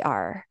they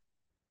are?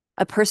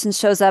 A person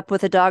shows up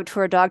with a dog to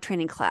a dog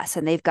training class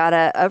and they've got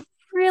a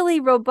really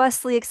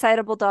robustly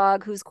excitable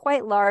dog who's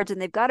quite large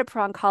and they've got a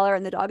prong collar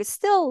and the dog is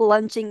still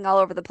lunging all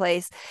over the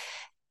place.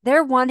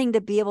 They're wanting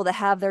to be able to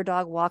have their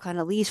dog walk on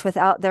a leash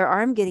without their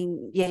arm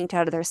getting yanked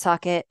out of their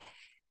socket.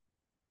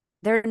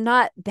 They're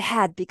not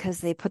bad because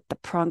they put the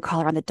prong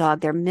collar on the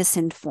dog. They're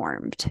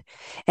misinformed.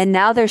 And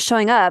now they're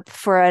showing up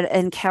for an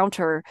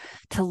encounter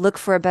to look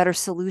for a better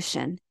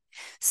solution.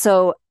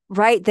 So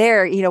right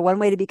there, one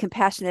way to be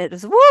compassionate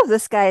is, whoa,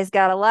 this guy's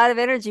got a lot of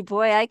energy,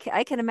 boy. I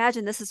can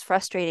imagine this is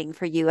frustrating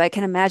for you. I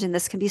can imagine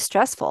this can be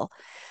stressful.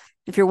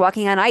 If you're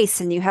walking on ice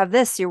and you have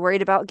this, you're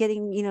worried about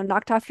getting,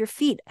 knocked off your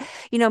feet,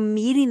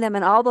 meeting them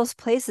in all those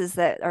places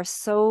that are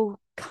so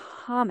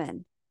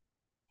common.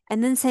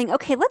 And then saying,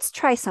 okay, let's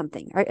try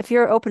something. Right? If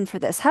you're open for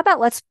this, how about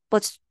let's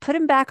put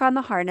him back on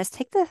the harness,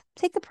 take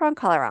the prong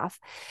collar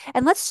off,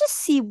 and let's just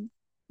see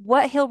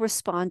what he'll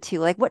respond to,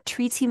 like what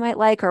treats he might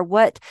like or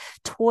what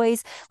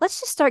toys.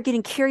 Let's just start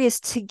getting curious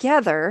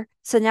together.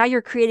 So now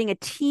you're creating a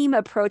team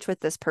approach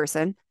with this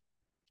person.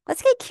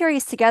 Let's get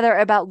curious together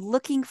about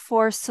looking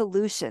for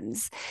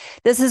solutions.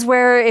 This is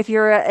where if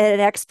you're an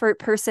expert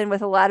person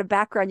with a lot of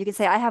background, you can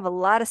say, I have a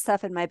lot of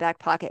stuff in my back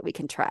pocket we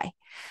can try.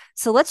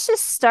 So let's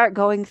just start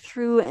going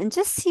through and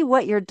just see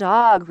what your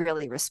dog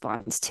really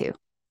responds to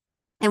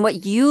and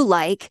what you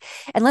like.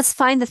 And let's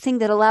find the thing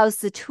that allows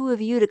the two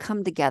of you to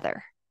come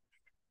together.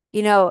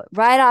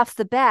 Right off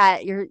the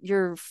bat,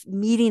 you're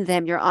meeting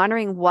them, you're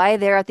honoring why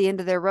they're at the end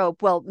of their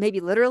rope. Well, maybe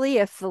literally,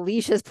 if the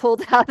leash is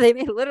pulled out, they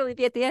may literally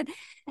be at the end.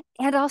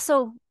 And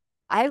also,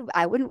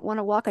 I wouldn't want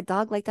to walk a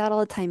dog like that all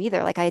the time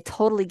either. Like, I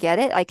totally get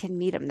it. I can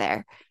meet them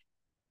there.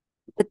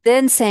 But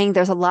then saying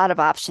there's a lot of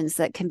options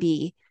that can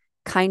be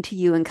kind to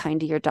you and kind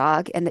to your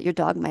dog and that your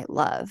dog might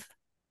love.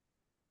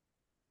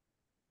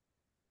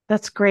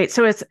 That's great.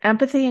 So it's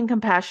empathy and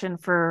compassion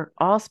for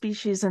all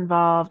species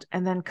involved,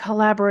 and then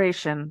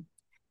collaboration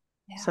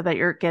Yeah. so that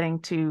you're getting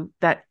to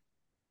that,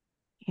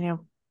 you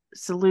know,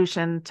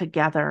 solution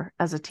together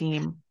as a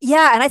team.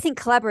 Yeah, and I think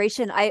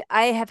collaboration, I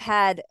have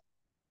had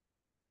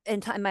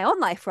in my own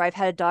life where I've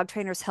had dog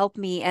trainers help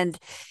me, and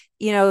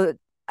you know,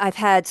 I've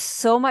had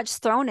so much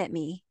thrown at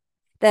me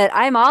that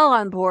I'm all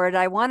on board.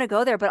 I want to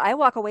go there, but I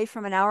walk away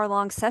from an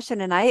hour-long session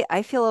and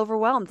I feel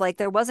overwhelmed. Like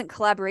there wasn't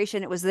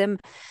collaboration. It was them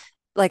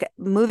like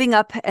moving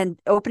up and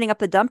opening up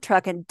the dump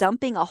truck and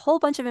dumping a whole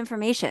bunch of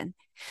information.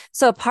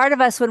 So part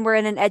of us, when we're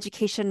in an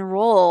education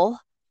role,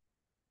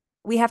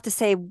 we have to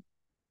say,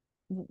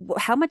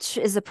 how much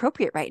is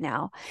appropriate right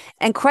now?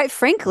 And quite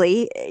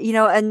frankly,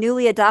 a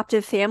newly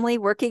adoptive family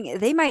working,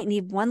 they might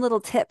need one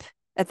little tip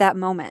at that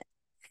moment,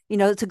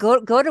 to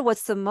go to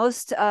what's the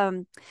most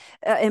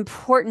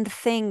important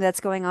thing that's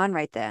going on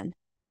right then,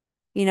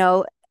 you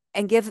know,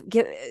 and give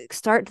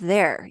start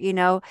there,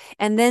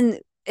 and then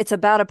it's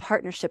about a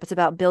partnership. It's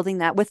about building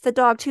that with the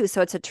dog too.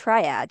 So it's a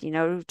triad,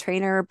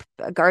 trainer,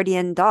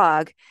 guardian,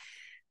 dog,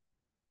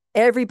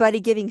 everybody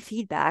giving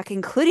feedback,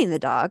 including the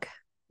dog.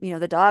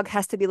 The dog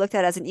has to be looked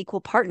at as an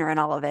equal partner in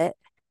all of it.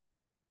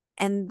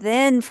 And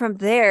then from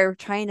there,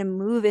 trying to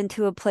move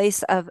into a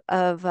place of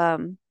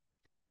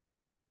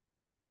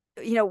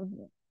you know,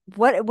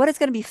 what is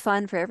going to be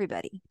fun for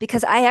everybody.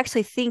 Because I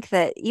actually think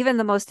that even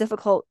the most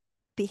difficult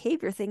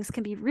behavior things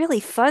can be really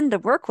fun to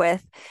work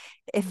with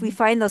if we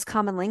find those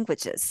common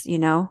languages.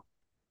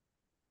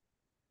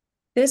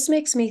 This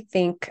makes me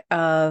think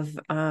of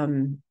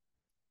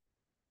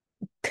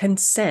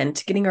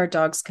consent, getting our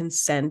dog's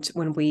consent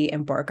when we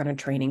embark on a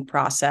training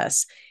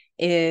process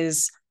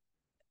is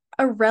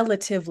a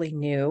relatively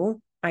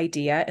new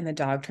idea in the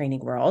dog training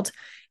world.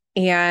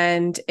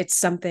 And it's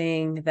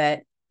something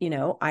that,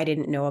 I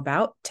didn't know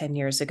about 10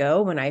 years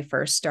ago when I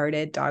first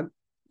started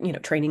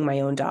training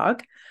my own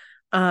dog.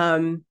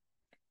 And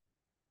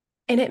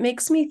it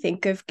makes me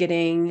think of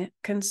getting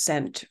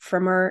consent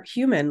from our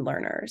human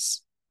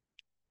learners.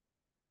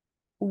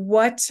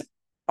 What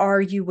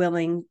are you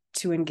willing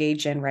to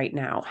engage in right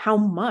now? How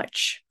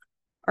much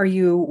are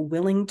you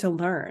willing to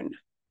learn?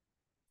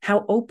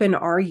 How open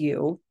are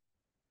you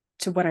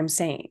to what I'm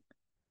saying?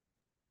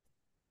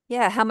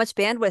 Yeah, how much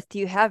bandwidth do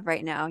you have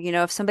right now?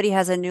 If somebody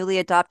has a newly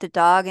adopted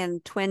dog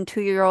and twin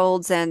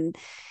 2-year-olds, and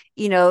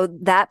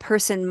that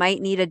person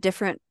might need a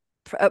different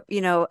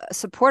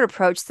support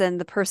approach than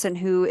the person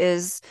who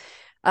is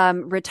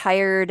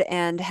retired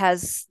and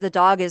has the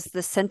dog is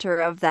the center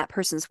of that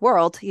person's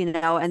world,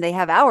 and they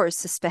have hours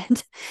to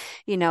spend,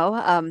 you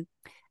know.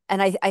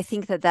 And I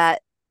think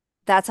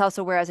that's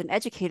also where, as an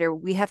educator,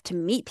 we have to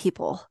meet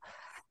people.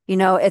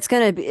 It's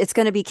gonna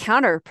be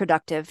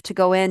counterproductive to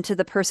go into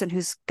the person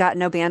who's got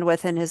no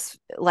bandwidth and his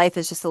life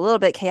is just a little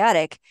bit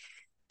chaotic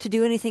to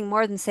do anything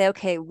more than say,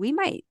 okay, we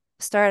might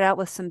start out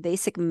with some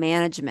basic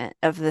management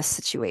of this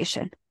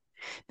situation.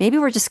 Maybe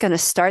we're just going to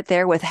start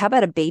there with, how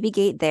about a baby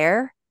gate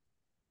there?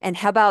 And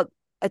how about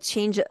a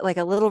change, like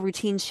a little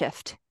routine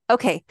shift?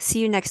 Okay,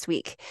 see you next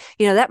week.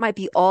 That might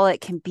be all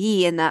it can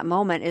be in that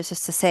moment, is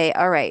just to say,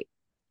 all right,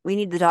 we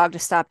need the dog to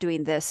stop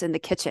doing this in the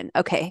kitchen.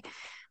 Okay,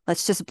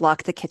 let's just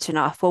block the kitchen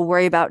off. We'll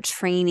worry about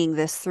training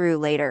this through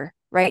later.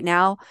 Right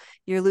now,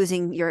 you're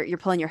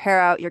pulling your hair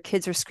out, your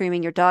kids are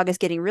screaming, your dog is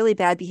getting really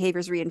bad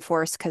behaviors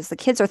reinforced because the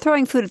kids are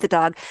throwing food at the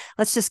dog.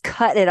 Let's just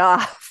cut it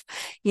off,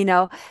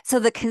 So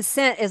the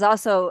consent is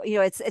also,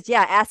 it's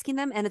yeah, asking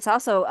them, and it's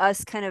also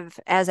us kind of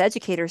as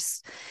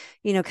educators,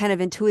 kind of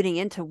intuiting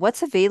into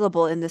what's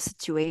available in this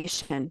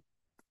situation.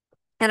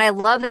 And I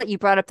love that you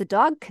brought up the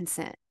dog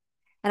consent.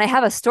 And I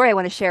have a story I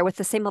want to share with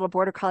the same little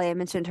border collie I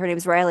mentioned. Her name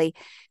is Riley.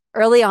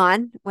 Early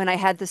on, when I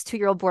had this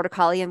 2-year-old border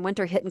collie and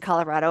winter hit in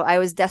Colorado, I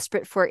was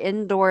desperate for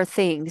indoor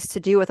things to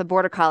do with a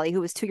border collie who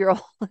was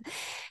 2-year-old.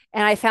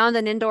 And I found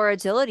an indoor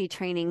agility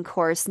training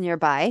course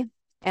nearby,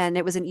 and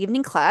it was an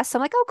evening class. So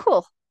I'm like, oh,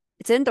 cool.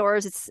 It's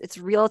indoors. It's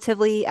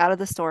relatively out of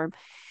the storm.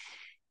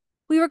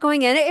 We were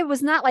going in. It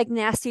was not like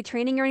nasty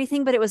training or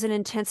anything, but it was an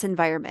intense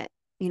environment.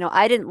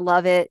 I didn't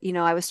love it.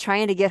 I was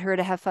trying to get her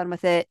to have fun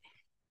with it.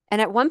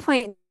 And at one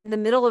point in the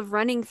middle of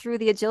running through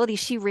the agility,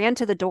 she ran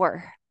to the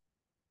door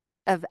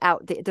of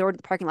out the door to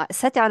the parking lot,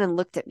 sat down and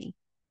looked at me.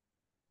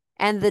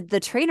 And the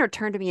trainer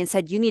turned to me and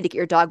said, you need to get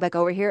your dog back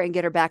over here and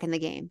get her back in the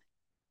game.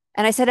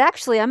 And I said,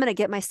 actually, I'm going to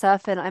get my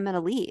stuff and I'm going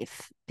to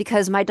leave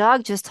because my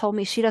dog just told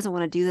me she doesn't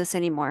want to do this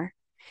anymore.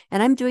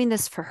 And I'm doing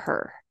this for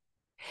her.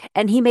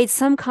 And he made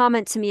some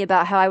comment to me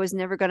about how I was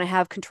never going to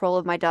have control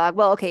of my dog.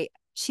 Well, okay,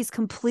 she's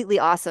completely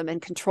awesome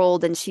and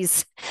controlled. And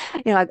she's,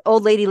 like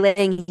old lady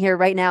laying here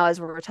right now as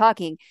we're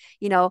talking,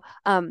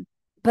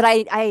 but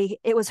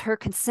it was her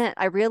consent.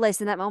 I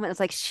realized in that moment, it's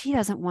like, she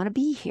doesn't want to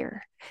be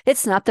here.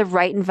 It's not the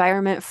right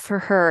environment for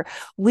her.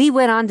 We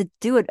went on to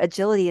do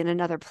agility in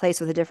another place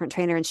with a different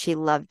trainer, and she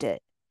loved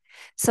it.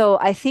 So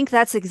I think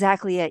that's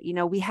exactly it.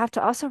 We have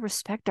to also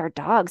respect our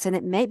dogs, and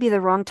it may be the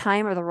wrong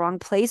time or the wrong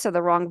place or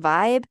the wrong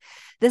vibe.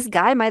 This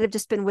guy might have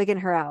just been wigging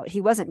her out. He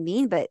wasn't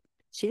mean, but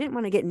she didn't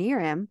want to get near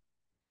him.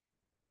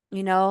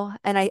 And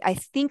I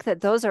think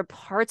that those are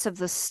parts of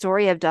the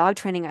story of dog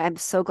training. I'm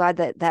so glad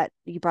that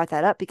you brought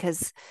that up,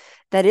 because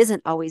that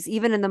isn't always,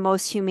 even in the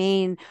most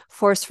humane,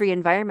 force-free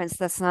environments,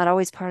 that's not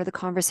always part of the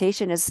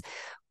conversation is,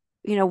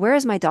 where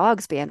is my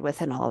dog's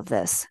bandwidth in all of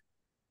this?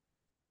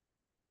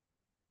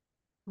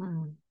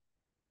 Hmm.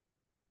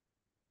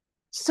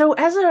 So,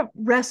 as a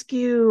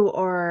rescue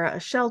or a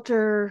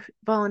shelter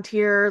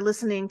volunteer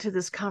listening to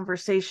this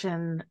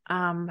conversation,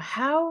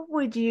 how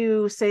would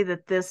you say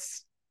that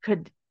this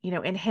could,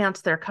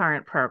 enhance their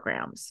current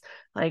programs?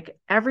 Like,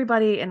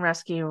 everybody in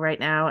rescue right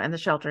now and the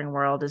sheltering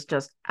world is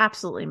just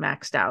absolutely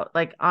maxed out.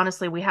 Like,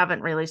 honestly, we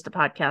haven't released a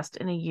podcast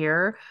in a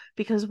year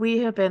because we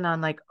have been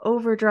on like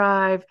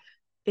overdrive.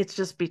 It's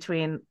just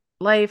between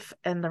life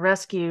and the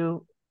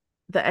rescue,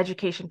 the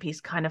education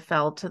piece kind of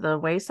fell to the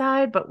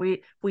wayside, but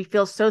we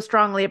feel so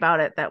strongly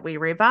about it that we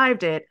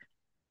revived it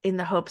in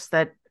the hopes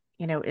that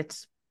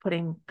it's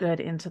putting good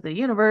into the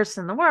universe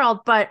and the world.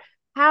 But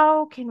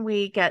how can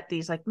we get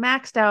these like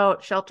maxed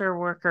out shelter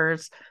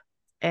workers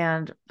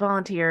and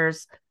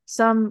volunteers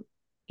something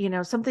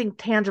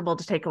tangible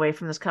to take away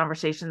from this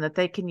conversation that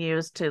they can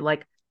use to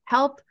like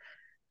help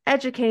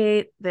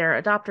educate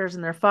their adopters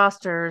and their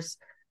fosters,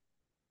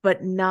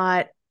 but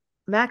not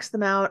max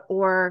them out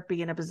or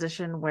be in a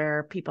position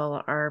where people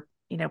are,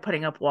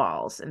 putting up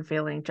walls and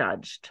feeling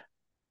judged?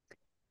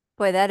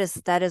 Boy, that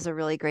is a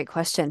really great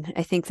question.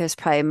 I think there's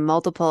probably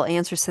multiple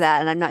answers to that,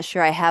 and I'm not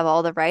sure I have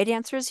all the right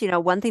answers.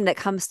 One thing that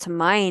comes to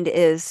mind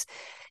is,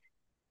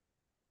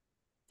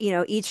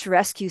 each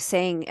rescue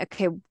saying,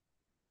 okay,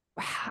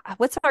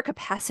 what's our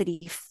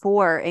capacity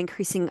for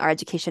increasing our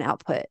education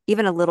output,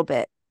 even a little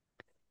bit?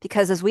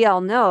 Because as we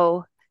all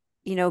know,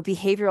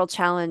 behavioral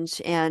challenge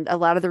and a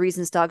lot of the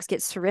reasons dogs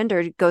get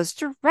surrendered goes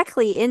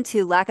directly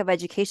into lack of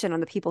education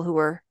on the people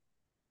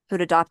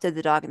who'd adopted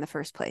the dog in the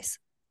first place.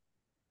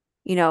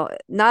 Not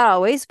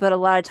always, but a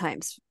lot of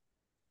times.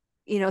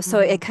 So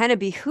Mm-hmm. it kind of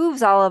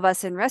behooves all of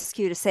us in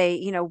rescue to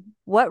say,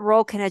 what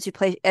role can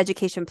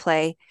education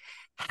play?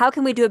 How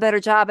can we do a better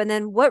job? And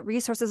then what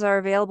resources are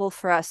available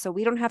for us so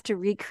we don't have to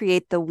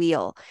recreate the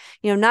wheel?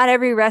 Not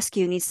every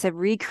rescue needs to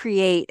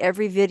recreate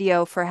every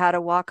video for how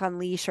to walk on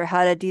leash or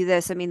how to do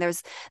this. I mean,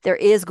 there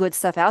is good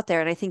stuff out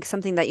there. And I think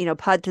something that,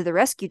 Pod to the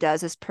Rescue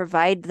does is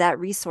provide that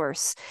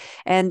resource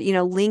and,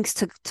 links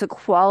to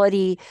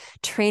quality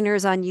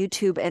trainers on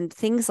YouTube and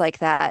things like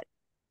that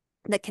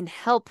that can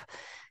help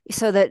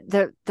so that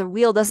the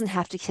wheel doesn't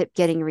have to keep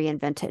getting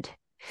reinvented.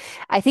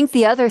 I think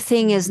the other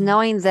thing is Mm-hmm.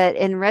 knowing that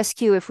in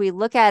rescue, if we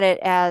look at it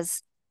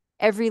as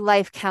every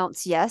life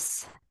counts,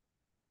 yes,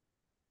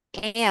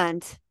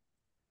 and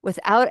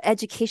without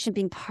education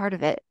being part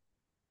of it,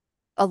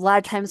 a lot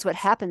of times what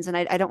happens, and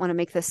I don't want to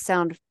make this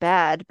sound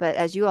bad, but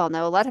as you all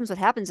know, a lot of times what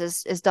happens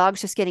is dogs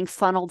just getting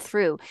funneled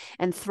through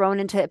and thrown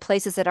into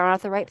places that are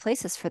not the right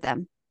places for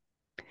them.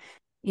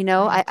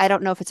 I Right.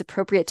 don't know if it's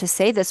appropriate to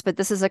say this, but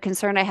this is a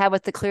concern I have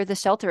with the Clear the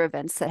Shelter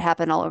events that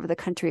happen all over the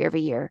country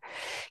every year.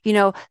 You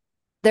know,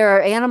 there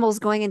are animals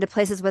going into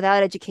places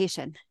without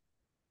education.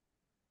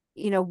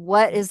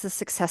 What is the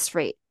success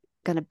rate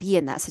going to be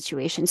in that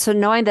situation? So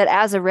knowing that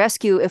as a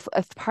rescue, if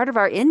part of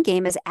our end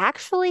game is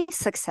actually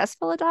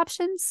successful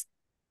adoptions,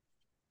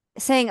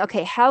 saying,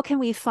 okay, how can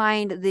we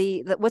find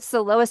what's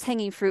the lowest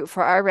hanging fruit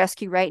for our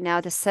rescue right now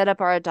to set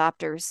up our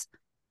adopters?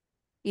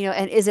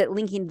 And is it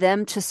linking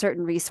them to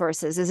certain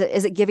resources? Is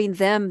it giving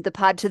them the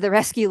Pod to the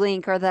Rescue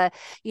link, or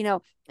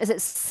is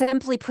it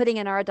simply putting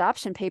in our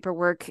adoption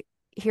paperwork,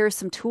 here's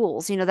some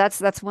tools?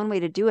 That's one way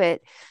to do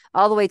it,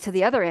 all the way to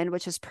the other end,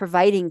 which is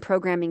providing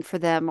programming for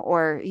them,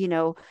 or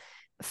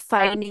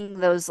finding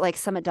those, like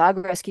Summit Dog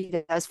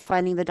Rescue does,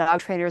 finding the dog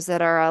trainers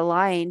that are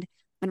aligned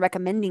and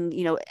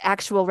recommending,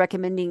 actual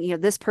recommending,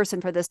 this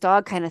person for this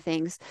dog kind of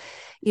things.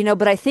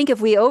 But I think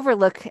if we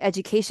overlook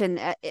education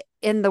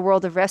in the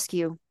world of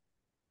rescue,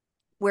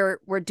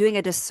 we're doing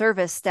a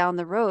disservice down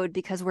the road,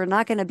 because we're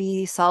not going to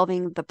be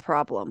solving the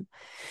problem.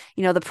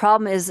 The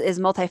problem is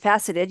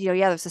multifaceted.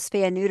 Yeah, there's the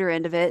spay and neuter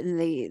end of it, and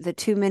the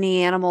too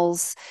many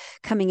animals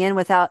coming in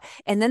without,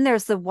 and then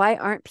there's the why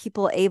aren't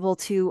people able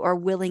to or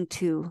willing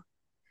to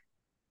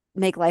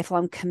make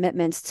lifelong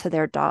commitments to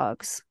their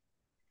dogs?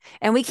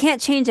 And we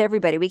can't change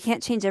everybody. We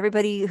can't change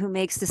everybody who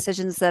makes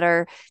decisions that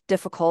are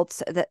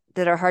difficult,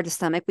 that are hard to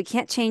stomach. We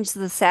can't change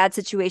the sad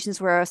situations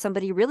where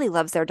somebody really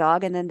loves their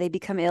dog and then they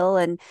become ill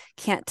and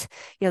can't,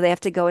 they have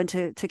to go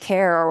into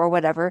care or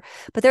whatever.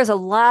 But there's a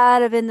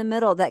lot of in the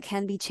middle that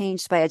can be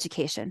changed by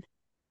education.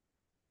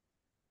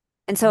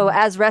 And so Mm-hmm.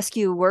 as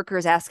rescue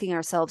workers, asking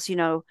ourselves,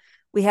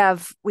 we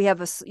have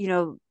a,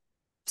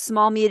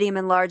 small, medium,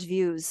 and large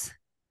views.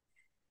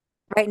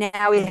 Right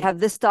now, we Right. have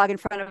this dog in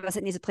front of us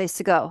that needs a place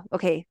to go.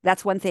 Okay,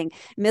 that's one thing.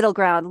 Middle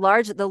ground,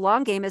 the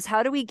long game is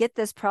how do we get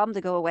this problem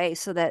to go away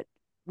so that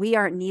we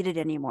aren't needed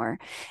anymore?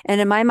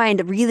 And in my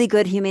mind, really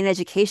good humane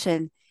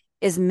education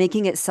is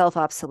making itself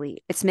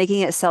obsolete. It's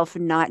making itself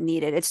not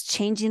needed. It's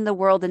changing the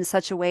world in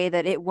such a way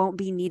that it won't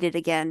be needed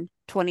again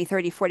 20,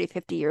 30, 40,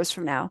 50 years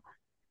from now.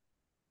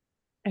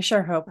 I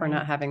sure hope we're not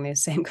Right. having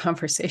these same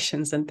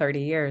conversations in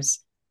 30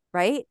 years.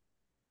 Right?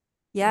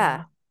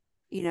 Yeah.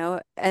 Yeah.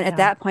 And at Yeah.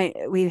 that point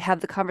we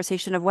have the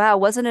conversation of, wow,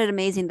 wasn't it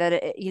amazing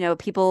that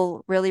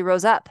people really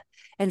rose up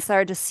and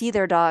started to see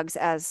their dogs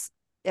as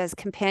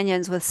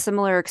companions with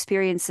similar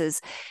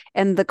experiences,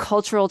 and the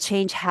cultural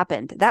change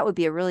happened. That would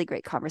be a really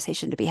great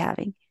conversation to be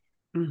having.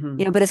 Hmm.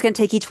 But it's going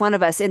to take each one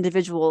of us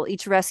individual,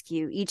 each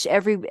rescue,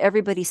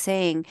 everybody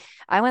saying,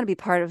 I want to be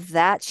part of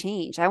that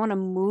change. I want to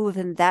move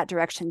in that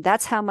direction.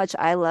 That's how much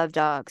I love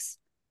dogs.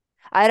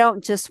 I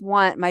don't just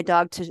want my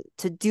dog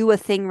to do a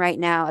thing right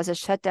now as a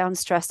shut down,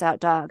 stressed out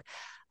dog.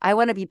 I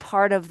want to be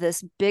part of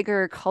this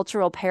bigger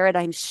cultural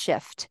paradigm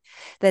shift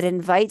that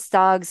invites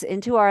dogs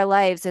into our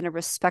lives in a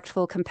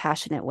respectful,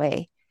 compassionate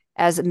way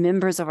as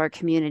members of our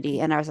community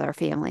and as our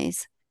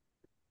families.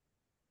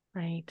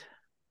 Right.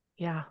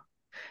 Yeah.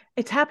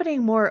 It's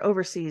happening more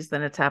overseas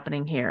than it's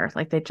happening here.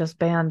 Like they just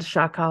banned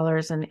shock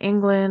collars in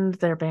England.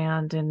 They're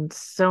banned in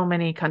so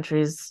many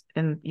countries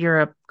in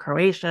Europe,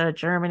 Croatia,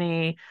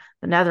 Germany,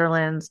 the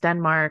Netherlands,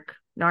 Denmark,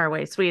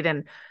 Norway,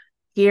 Sweden.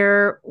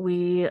 Here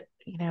we,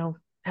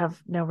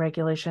 have no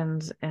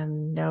regulations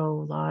and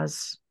no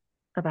laws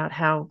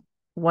about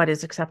what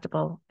is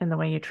acceptable in the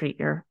way you treat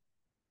your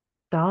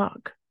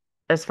dog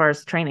as far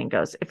as training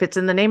goes. If it's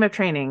in the name of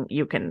training,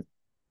 you can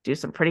do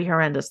some pretty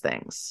horrendous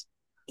things.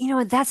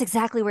 And that's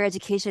exactly where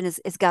education is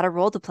got a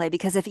role to play,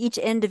 because if each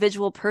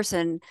individual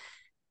person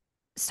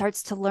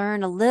starts to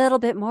learn a little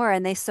bit more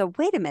and they say,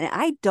 wait a minute,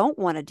 I don't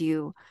want to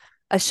do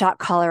a shock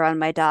collar on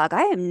my dog.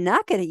 I am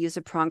not going to use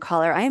a prong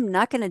collar. I am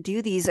not going to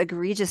do these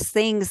egregious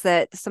things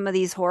that some of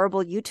these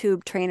horrible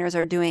YouTube trainers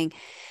are doing.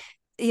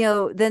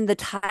 Then the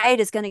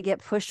tide is going to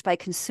get pushed by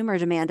consumer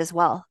demand as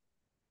well.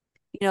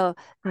 You know,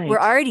 we're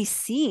Right. already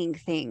seeing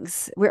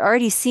things. We're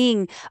already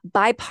seeing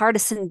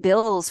bipartisan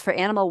bills for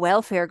animal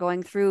welfare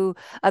going through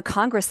a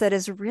Congress that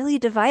is really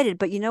divided.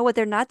 But you know what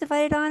they're not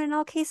divided on in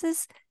all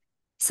cases?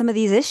 Some of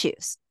these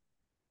issues.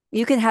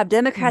 You can have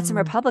Democrats and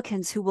Mm.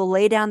 Republicans who will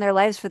lay down their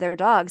lives for their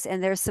dogs,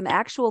 and there's some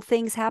actual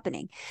things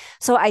happening.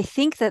 So I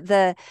think that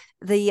the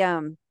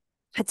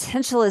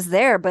potential is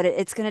there, but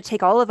it's going to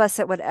take all of us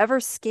at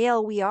whatever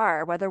scale we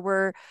are, whether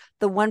we're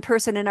the one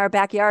person in our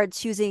backyard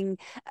choosing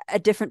a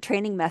different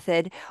training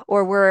method,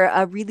 or we're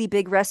a really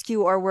big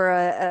rescue, or we're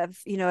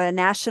a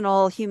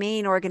national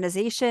humane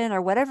organization,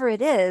 or whatever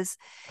it is.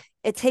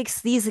 It takes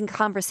these in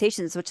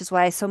conversations, which is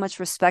why I so much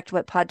respect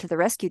what Pod to the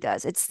Rescue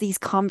does. It's these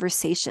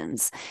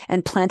conversations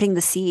and planting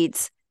the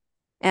seeds.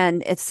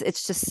 And it's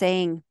just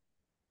saying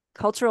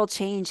cultural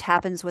change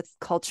happens with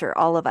culture,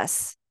 all of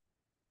us.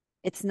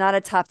 It's not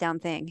a top-down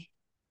thing.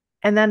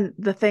 And then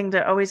the thing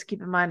to always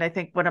keep in mind, I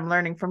think what I'm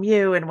learning from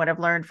you and what I've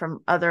learned from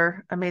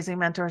other amazing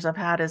mentors I've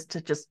had is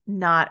to just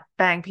not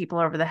bang people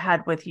over the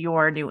head with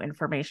your new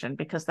information,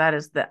 because that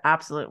is the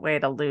absolute way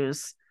to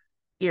lose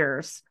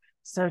ears.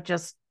 So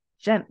just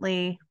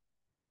gently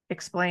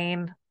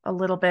explain a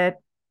little bit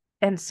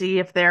and see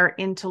if they're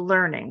into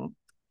learning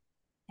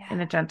Yeah. in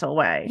a gentle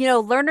way.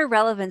 Learner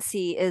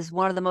relevancy is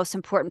one of the most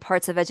important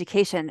parts of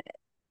education.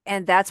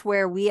 And that's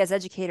where we as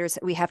educators,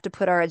 we have to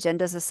put our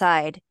agendas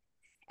aside.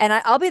 And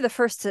I'll be the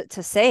first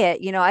to say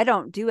it. I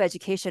don't do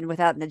education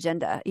without an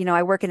agenda.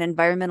 I work in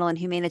environmental and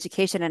humane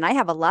education, and I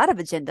have a lot of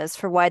agendas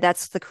for why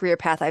that's the career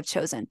path I've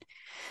chosen.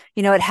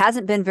 It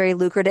hasn't been very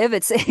lucrative.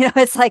 It's,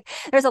 it's like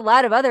there's a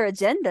lot of other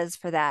agendas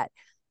for that.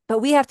 But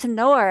we have to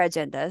know our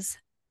agendas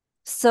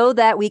so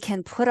that we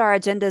can put our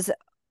agendas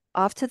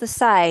off to the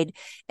side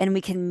and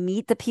we can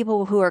meet the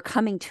people who are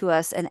coming to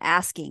us and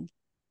asking,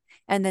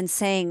 and then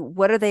saying,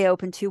 what are they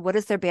open to? What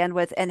is their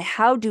bandwidth? And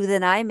how do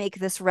then I make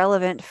this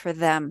relevant for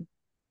them?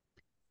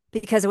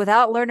 Because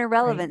without learner Right.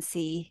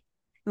 relevancy,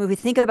 when we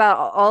think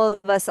about all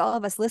of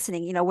us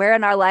listening, where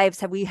in our lives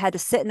have we had to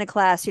sit in a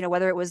class,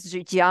 whether it was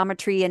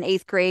geometry in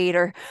eighth grade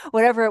or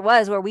whatever it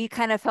was, where we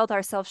kind of felt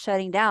ourselves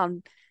shutting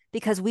down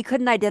because we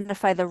couldn't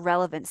identify the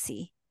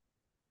relevancy.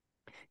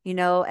 And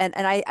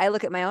I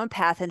look at my own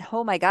path and,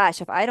 oh my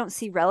gosh, if I don't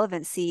see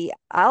relevancy,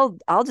 I'll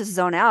just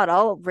zone out.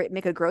 I'll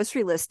make a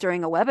grocery list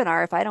during a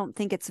webinar if I don't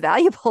think it's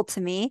valuable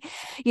to me.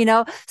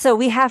 So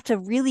we have to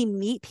really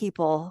meet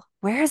people.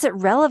 Where is it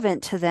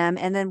relevant to them?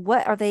 And then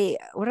what are they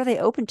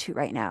open to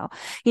right now?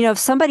 If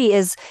somebody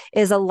is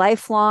a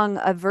lifelong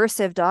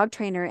aversive dog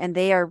trainer and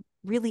they are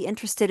really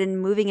interested in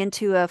moving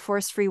into a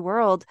force-free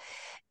world,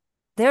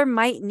 there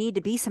might need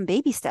to be some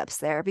baby steps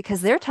there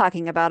because they're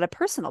talking about a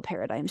personal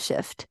paradigm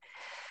shift.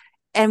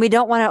 And we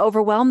don't want to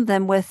overwhelm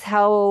them with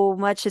how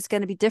much it's going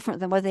to be different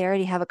than what they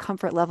already have a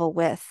comfort level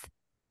with.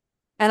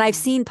 And I've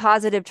seen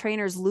positive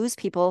trainers lose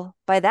people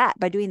by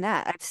doing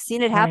that. I've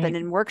seen it happen Right.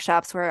 in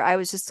workshops where I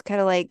was just kind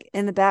of like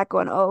in the back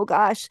going, oh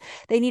gosh,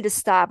 they need to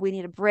stop. We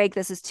need a break.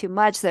 This is too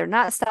much. They're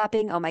not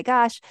stopping. Oh my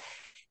gosh.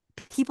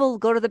 People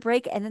go to the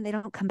break and then they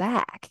don't come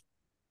back.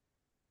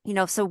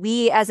 So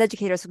we as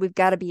educators, we've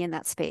got to be in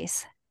that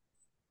space.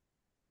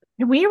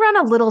 Can we run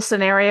a little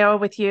scenario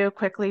with you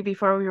quickly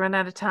before we run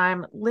out of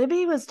time?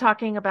 Libby was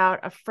talking about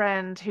a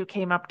friend who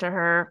came up to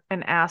her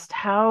and asked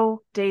how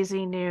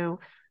Daisy knew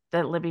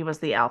that Libby was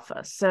the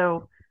alpha.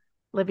 So,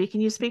 Libby, can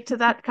you speak to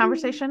that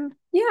conversation?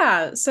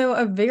 Yeah. So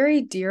a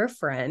very dear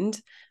friend,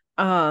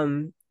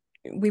 um,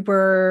 we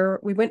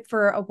went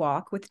for a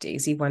walk with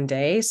Daisy one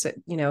day, so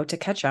to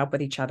catch up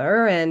with each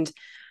other.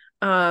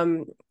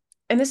 Um,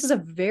 and this is a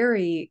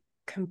very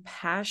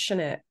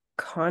compassionate,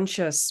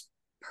 conscious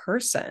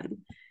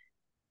person.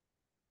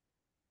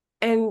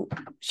 And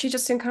she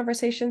just in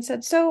conversation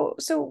said, so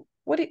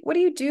what do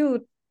you do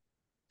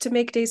to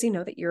make Daisy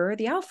know that you're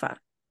the alpha?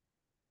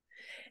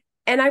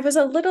 And I was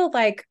a little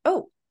like,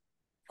 oh,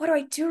 what do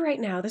I do right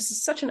now? This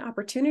is such an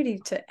opportunity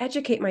to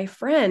educate my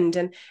friend.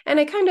 And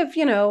I kind of,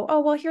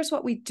 oh, well, here's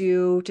what we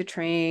do to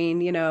train,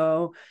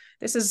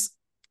 this is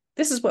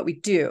this is what we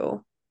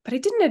do. But I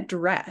didn't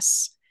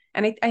address.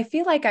 And I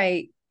feel like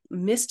I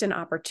missed an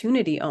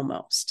opportunity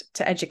almost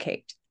to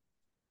educate.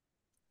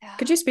 Yeah.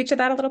 Could you speak to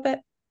that a little bit?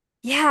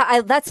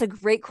 Yeah, that's a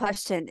great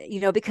question,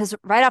 because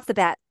right off the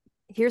bat,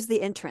 here's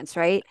the entrance,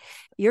 right?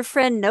 Your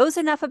friend knows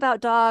enough about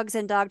dogs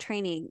and dog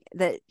training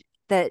that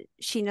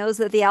she knows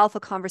that the alpha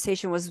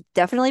conversation was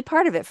definitely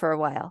part of it for a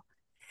while.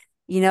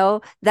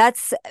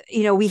 That's,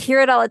 we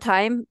hear it all the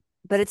time,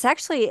 but it's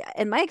actually,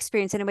 in my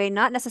experience anyway,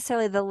 not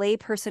necessarily the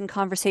layperson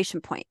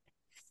conversation point.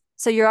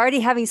 So you're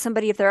already having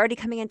somebody, if they're already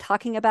coming in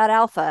talking about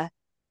alpha,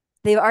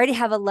 they already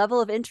have a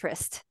level of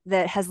interest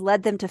that has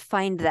led them to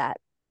find that.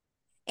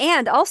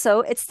 And also,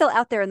 it's still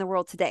out there in the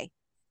world today. Mhm.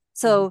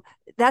 So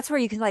that's where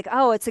you can like,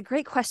 oh, it's a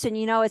great question.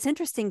 It's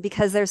interesting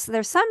because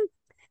there's some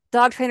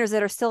dog trainers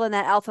that are still in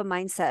that alpha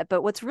mindset.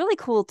 But what's really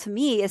cool to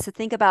me is to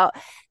think about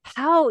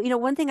how,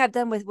 one thing I've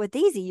done with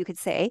Daisy, you could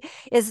say,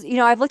 is,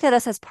 I've looked at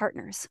us as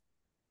partners,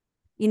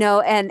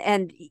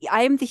 and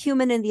I'm the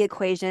human in the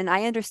equation.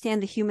 I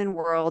understand the human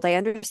world. I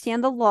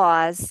understand the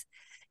laws.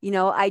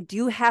 I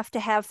do have to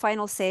have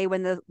final say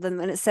when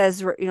it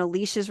says,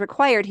 leash is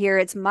required here.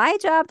 It's my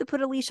job to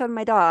put a leash on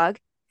my dog.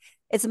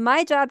 It's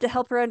my job to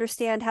help her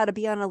understand how to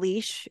be on a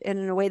leash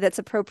in a way that's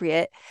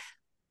appropriate.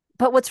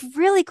 But what's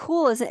really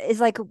cool is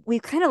like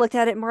we've kind of looked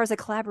at it more as a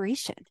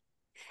collaboration,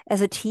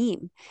 as a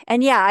team.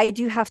 And yeah, I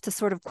do have to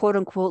sort of quote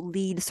unquote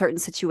lead certain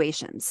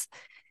situations.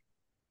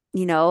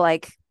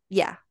 Like,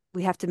 yeah,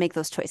 we have to make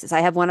those choices.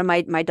 I have one of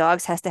my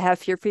dogs has to have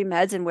fear-free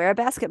meds and wear a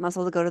basket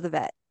muzzle to go to the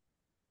vet.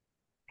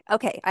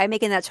 Okay, I'm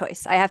making that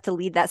choice. I have to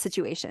lead that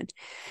situation.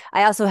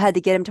 I also had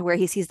to get him to where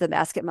he sees the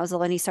basket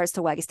muzzle and he starts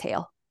to wag his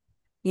tail,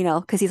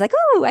 because he's like,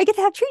 oh, I get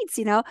to have treats.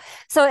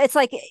 So it's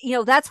like,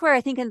 that's where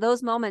I think in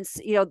those moments,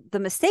 the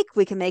mistake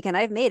we can make, and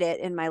I've made it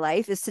in my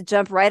life, is to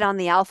jump right on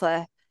the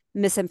alpha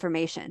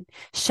misinformation.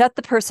 Shut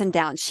the person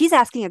down. She's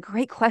asking a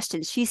great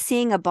question. She's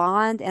seeing a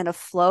bond and a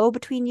flow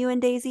between you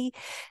and Daisy.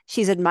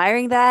 She's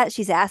admiring that.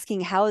 She's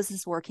asking, how is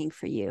this working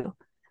for you?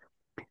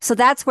 So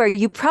that's where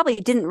you probably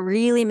didn't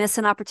really miss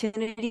an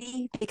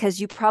opportunity because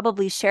you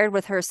probably shared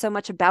with her so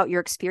much about your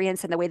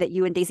experience and the way that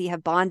you and Daisy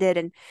have bonded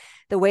and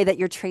the way that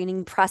your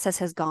training process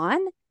has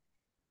gone,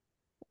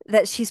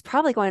 that she's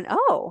probably going,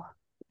 oh,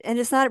 and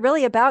it's not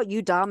really about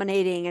you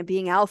dominating and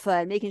being alpha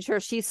and making sure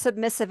she's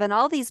submissive and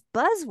all these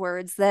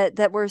buzzwords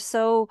that were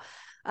so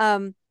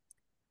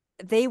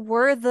they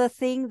were the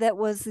thing that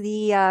was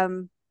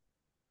the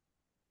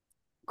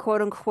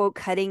quote unquote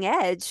cutting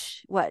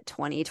edge, what,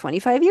 20,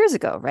 25 years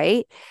ago,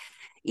 right?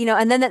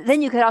 And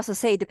then you could also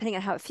say, depending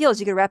on how it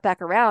feels, you could wrap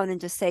back around and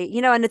just say,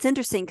 and it's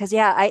interesting because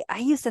yeah, I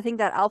used to think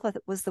that alpha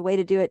was the way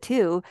to do it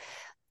too.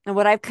 And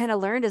what I've kind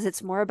of learned is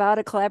it's more about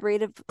a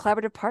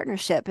collaborative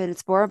partnership, and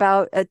it's more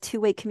about a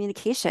two-way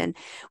communication,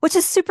 which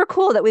is super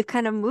cool that we've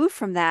kind of moved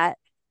from that.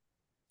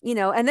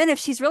 And then if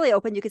she's really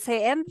open, you could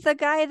say, and the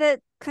guy that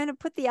kind of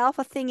put the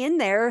alpha thing in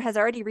there has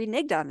already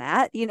reneged on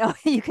that.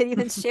 You could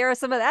even share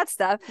some of that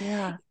stuff,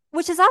 Yeah.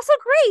 which is also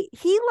great.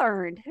 He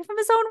learned from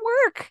his own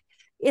work.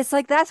 It's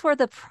like that's where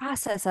the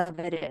process of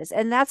it is.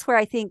 And that's where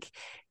I think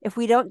if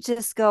we don't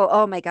just go,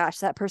 oh my gosh,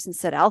 that person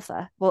said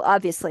alpha. Well,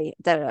 obviously,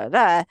 da da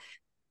da,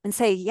 and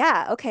say,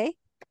 yeah, okay,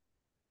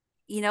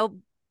 you know,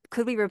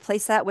 could we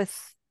replace that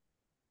with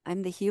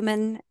I'm the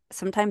human.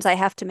 Sometimes I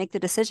have to make the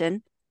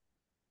decision.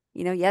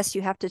 Yes,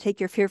 you have to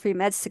take your fear-free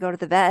meds to go to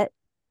the vet.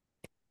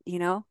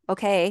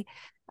 Okay.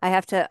 I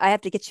have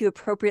to get you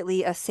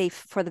appropriately safe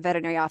for the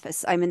veterinary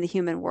office. I'm in the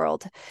human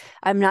world.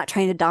 I'm not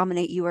trying to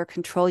dominate you or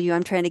control you.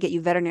 I'm trying to get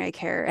you veterinary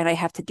care, and I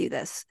have to do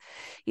this.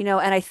 And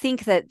I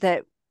think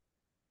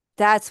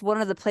that's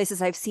one of the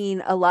places I've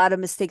seen a lot of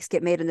mistakes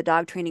get made in the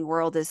dog training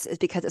world is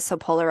because it's so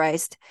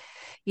polarized.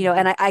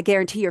 And I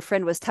guarantee your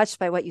friend was touched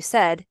by what you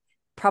said,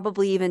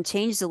 probably even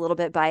changed a little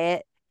bit by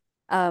it.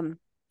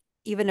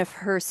 Even if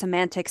her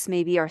semantics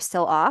maybe are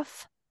still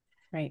off.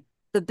 Right.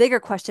 the bigger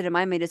question in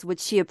my mind is, would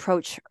she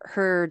approach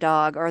her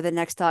dog or the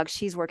next dog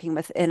she's working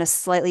with in a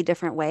slightly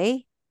different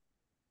way,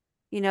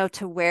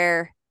 to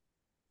where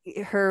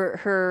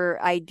her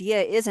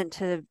idea isn't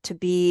to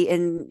be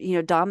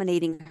in,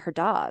 dominating her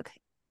dog.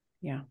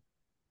 Yeah.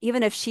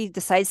 Even if she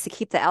decides to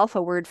keep the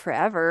alpha word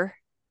forever,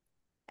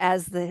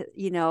 as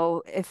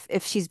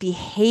if she's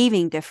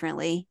behaving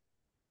differently,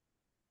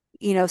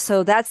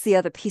 so that's the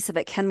other piece of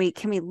it. Can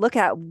we look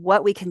at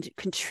what we can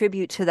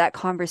contribute to that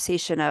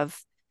conversation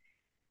of,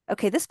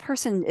 okay, this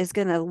person is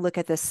going to look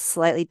at this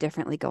slightly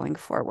differently going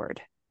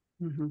forward.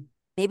 Mm-hmm.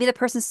 Maybe the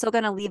person's still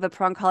going to leave a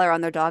prong collar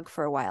on their dog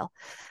for a while,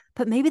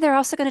 but maybe they're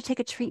also going to take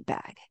a treat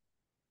bag.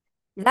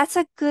 That's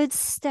a good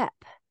step.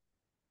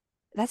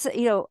 That's,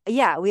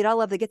 yeah, we'd all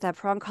love to get that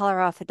prong collar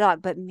off a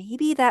dog, but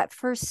maybe that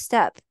first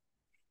step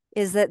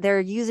is that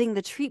they're using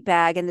the treat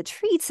bag and the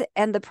treats,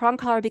 and the prong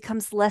collar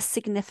becomes less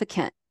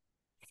significant.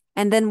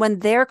 And then when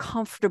they're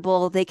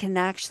comfortable, they can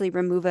actually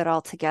remove it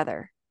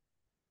altogether.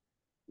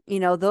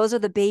 Those are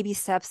the baby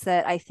steps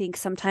that I think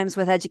sometimes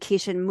with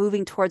education,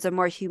 moving towards a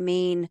more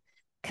humane,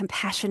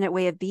 compassionate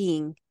way of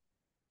being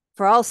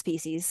for all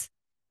species,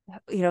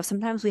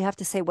 sometimes we have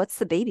to say, what's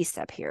the baby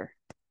step here?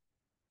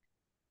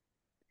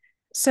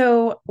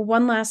 So,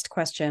 one last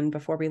question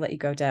before we let you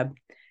go, Deb.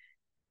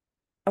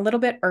 A little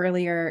bit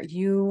earlier,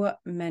 you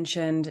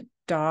mentioned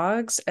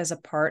dogs as a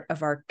part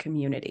of our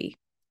community.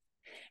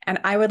 And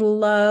I would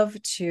love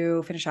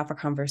to finish off a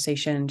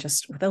conversation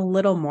just with a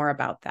little more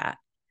about that.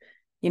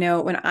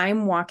 When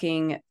I'm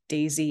walking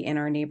Daisy in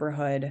our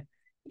neighborhood,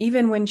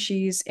 even when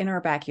she's in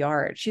our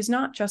backyard, she's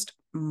not just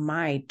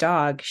my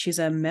dog, she's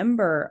a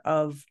member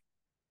of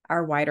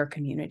our wider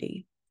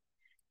community.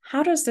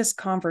 How does this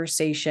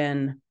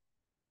conversation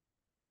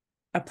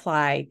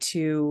apply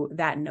to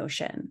that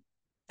notion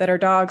that our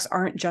dogs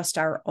aren't just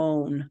our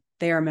own,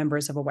 they are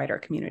members of a wider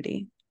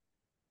community?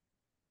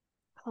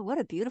 Oh, what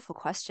a beautiful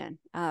question.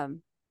 Wow,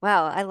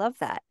 I love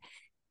that.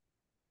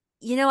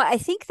 I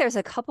think there's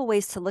a couple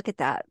ways to look at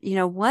that.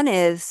 One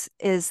is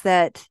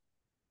that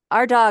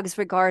our dogs,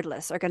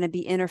 regardless, are going to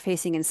be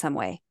interfacing in some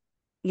way.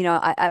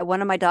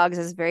 One of my dogs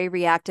is very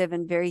reactive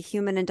and very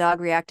human and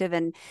dog reactive,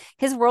 and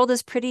his world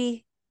is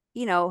pretty,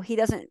 we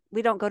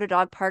don't go to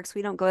dog parks,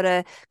 we don't go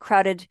to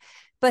crowded,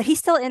 but he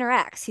still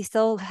interacts. He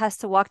still has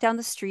to walk down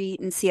the street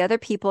and see other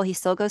people. He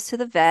still goes to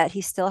the vet.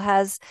 He still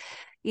has,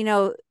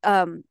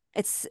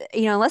 it's,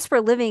 unless we're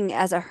living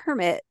as a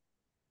hermit,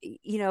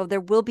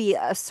 there will be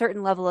a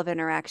certain level of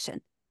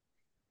interaction.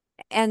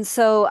 And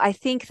so I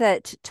think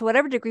that to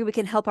whatever degree we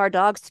can help our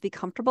dogs to be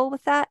comfortable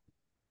with that.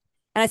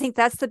 And I think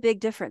that's the big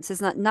difference.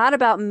 It's not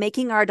about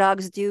making our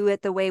dogs do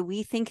it the way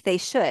we think they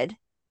should,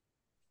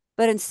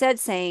 but instead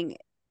saying,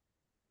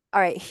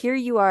 all right, here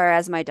you are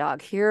as my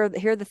dog. Here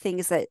are the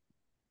things that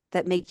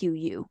make you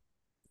you,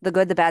 the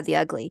good, the bad, the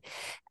ugly.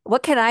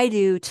 What can I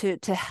do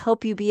to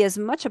help you be as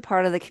much a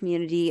part of the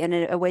community in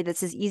a way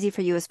that's as easy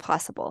for you as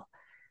possible?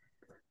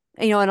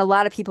 And a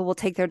lot of people will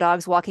take their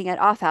dogs walking at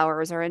off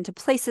hours or into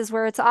places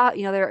where it's,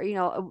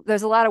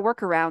 there's a lot of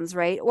workarounds,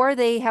 right? Or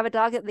they have a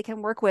dog that they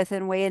can work with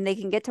in a way, and they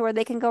can get to where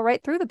they can go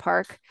right through the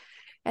park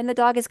and the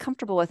dog is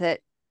comfortable with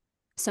it.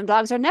 Some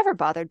dogs are never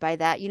bothered by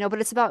that, but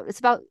it's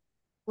about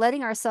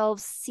letting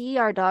ourselves see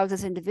our dogs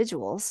as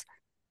individuals,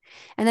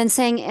 and then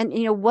saying,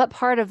 and what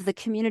part of the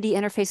community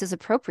interface is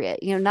appropriate.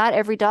 Not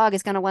every dog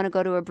is going to want to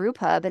go to a brew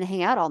pub and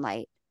hang out all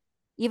night.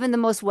 Even the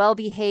most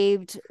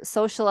well-behaved,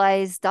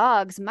 socialized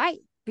dogs might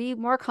be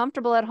more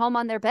comfortable at home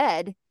on their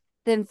bed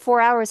than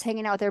 4 hours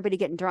hanging out with everybody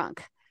getting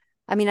drunk.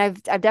 I mean,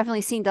 I've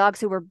definitely seen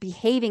dogs who were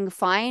behaving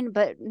fine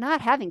but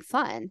not having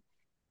fun.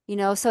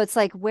 So it's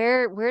like,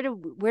 where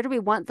do we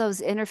want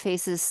those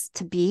interfaces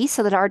to be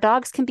so that our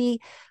dogs can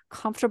be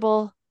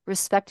comfortable,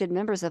 respected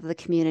members of the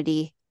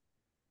community?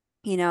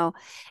 And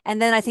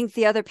then I think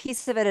the other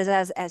piece of it is,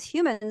 as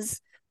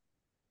humans,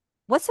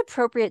 what's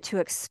appropriate to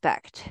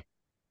expect?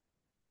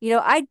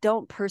 I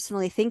don't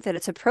personally think that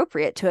it's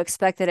appropriate to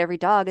expect that every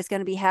dog is going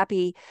to be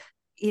happy,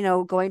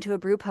 going to a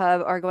brew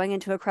pub or going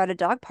into a crowded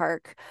dog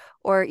park.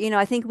 Or,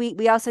 I think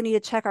we also need to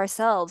check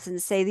ourselves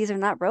and say, these are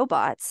not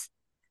robots.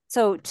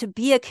 So to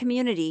be a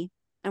community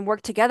and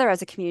work together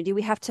as a community,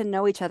 we have to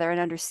know each other and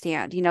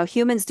understand.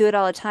 Humans do it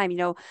all the time.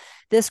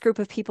 This group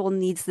of people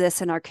needs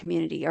this in our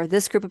community, or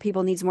this group of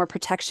people needs more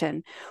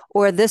protection,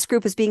 or this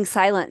group is being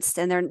silenced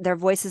and their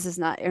voices is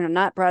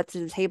not brought to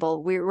the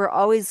table. We're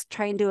always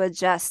trying to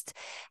adjust.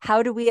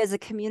 How do we as a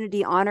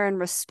community honor and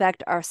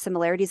respect our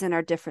similarities and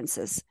our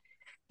differences?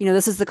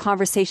 This is the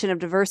conversation of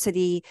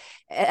diversity,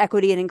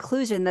 equity, and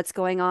inclusion that's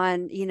going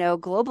on,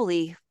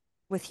 globally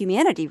with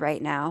humanity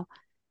right now.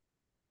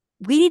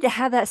 We need to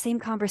have that same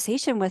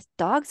conversation with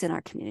dogs in our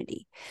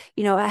community.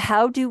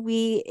 How do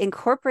we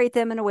incorporate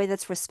them in a way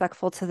that's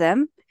respectful to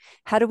them?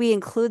 How do we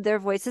include their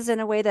voices in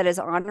a way that is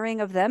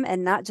honoring of them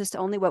and not just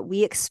only what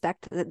we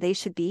expect that they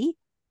should be?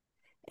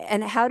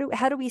 And how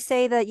do we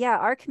say that, yeah,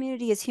 our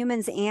community is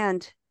humans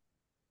and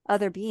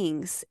other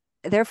beings.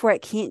 Therefore,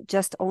 it can't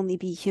just only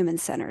be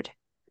human-centered.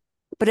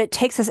 But it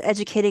takes us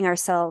educating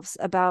ourselves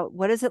about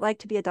what is it like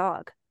to be a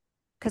dog?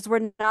 because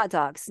we're not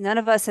dogs. None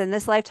of us in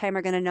this lifetime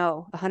are going to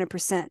know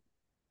 100%.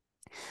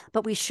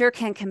 But we sure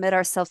can commit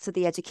ourselves to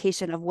the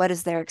education of what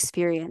is their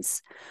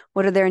experience,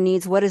 what are their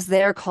needs, what is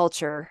their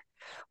culture,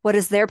 what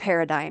is their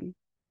paradigm.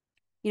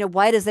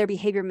 Why does their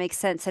behavior make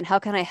sense? And how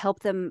can I help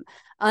them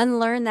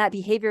unlearn that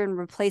behavior and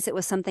replace it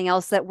with something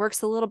else that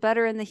works a little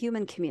better in the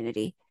human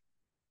community?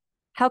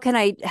 How can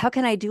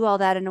I do all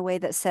that in a way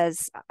that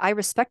says, I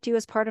respect you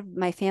as part of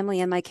my family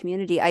and my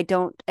community. I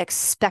don't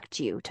expect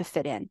you to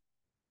fit in.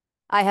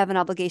 I have an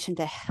obligation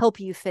to help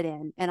you fit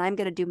in, and I'm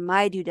going to do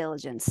my due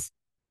diligence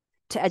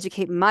to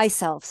educate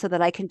myself so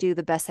that I can do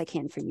the best I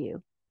can for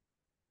you.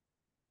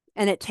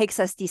 And it takes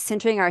us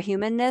decentering our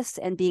humanness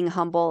and being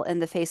humble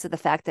in the face of the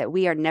fact that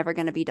we are never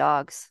going to be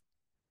dogs.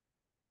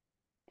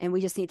 And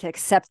we just need to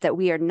accept that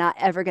we are not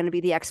ever going to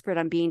be the expert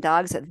on being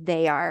dogs, that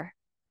they are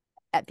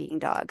at being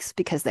dogs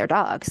because they're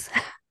dogs.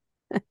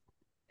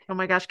 Oh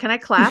my gosh, can I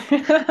clap?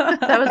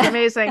 That was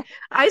amazing.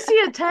 I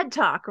see a TED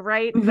Talk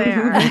right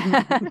there.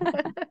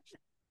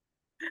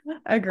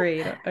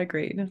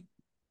 Agreed.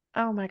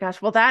 Oh my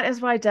gosh. Well, that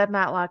is why Deb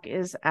Matlock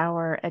is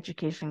our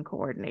education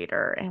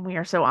coordinator. And we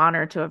are so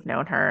honored to have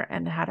known her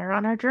and had her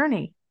on our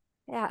journey.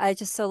 Yeah, I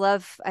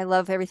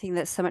love everything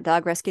that Summit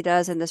Dog Rescue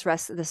does, and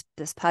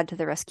this Pod to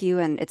the Rescue.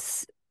 And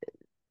it's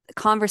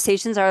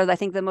conversations are, I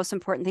think, the most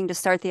important thing to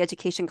start the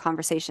education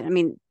conversation. I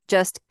mean,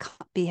 just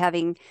be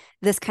having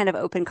this kind of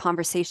open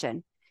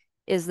conversation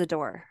is the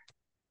door.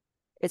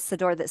 It's the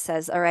door that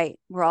says, all right,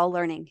 we're all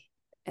learning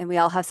and we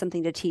all have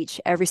something to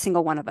teach, every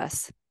single one of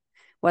us,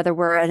 whether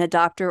we're an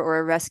adopter or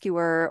a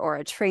rescuer or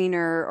a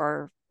trainer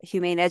or a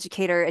humane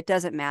educator, it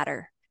doesn't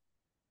matter.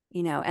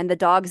 And the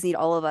dogs need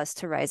all of us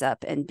to rise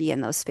up and be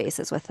in those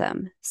spaces with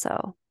them.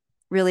 So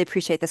really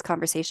appreciate this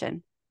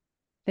conversation.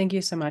 Thank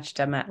you so much,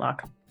 Deb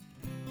Matlock.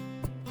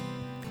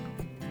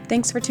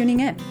 Thanks for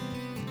tuning in.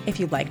 If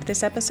you liked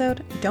this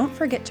episode, don't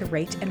forget to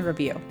rate and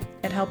review.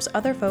 It helps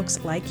other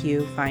folks like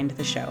you find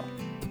the show.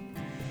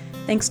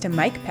 Thanks to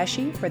Mike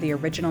Pesci for the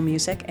original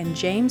music and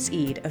James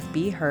Eade of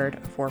Be Heard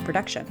for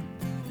production.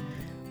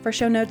 For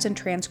show notes and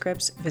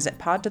transcripts, visit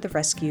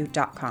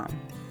podtotherescue.com.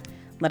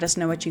 Let us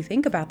know what you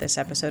think about this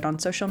episode on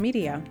social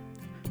media.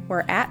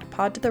 We're at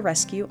Pod to the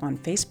Rescue on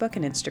Facebook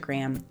and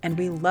Instagram, and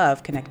we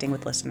love connecting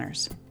with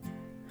listeners.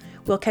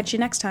 We'll catch you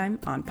next time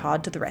on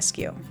Pod to the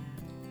Rescue.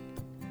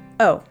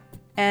 Oh,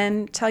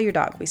 and tell your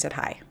dog we said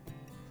hi.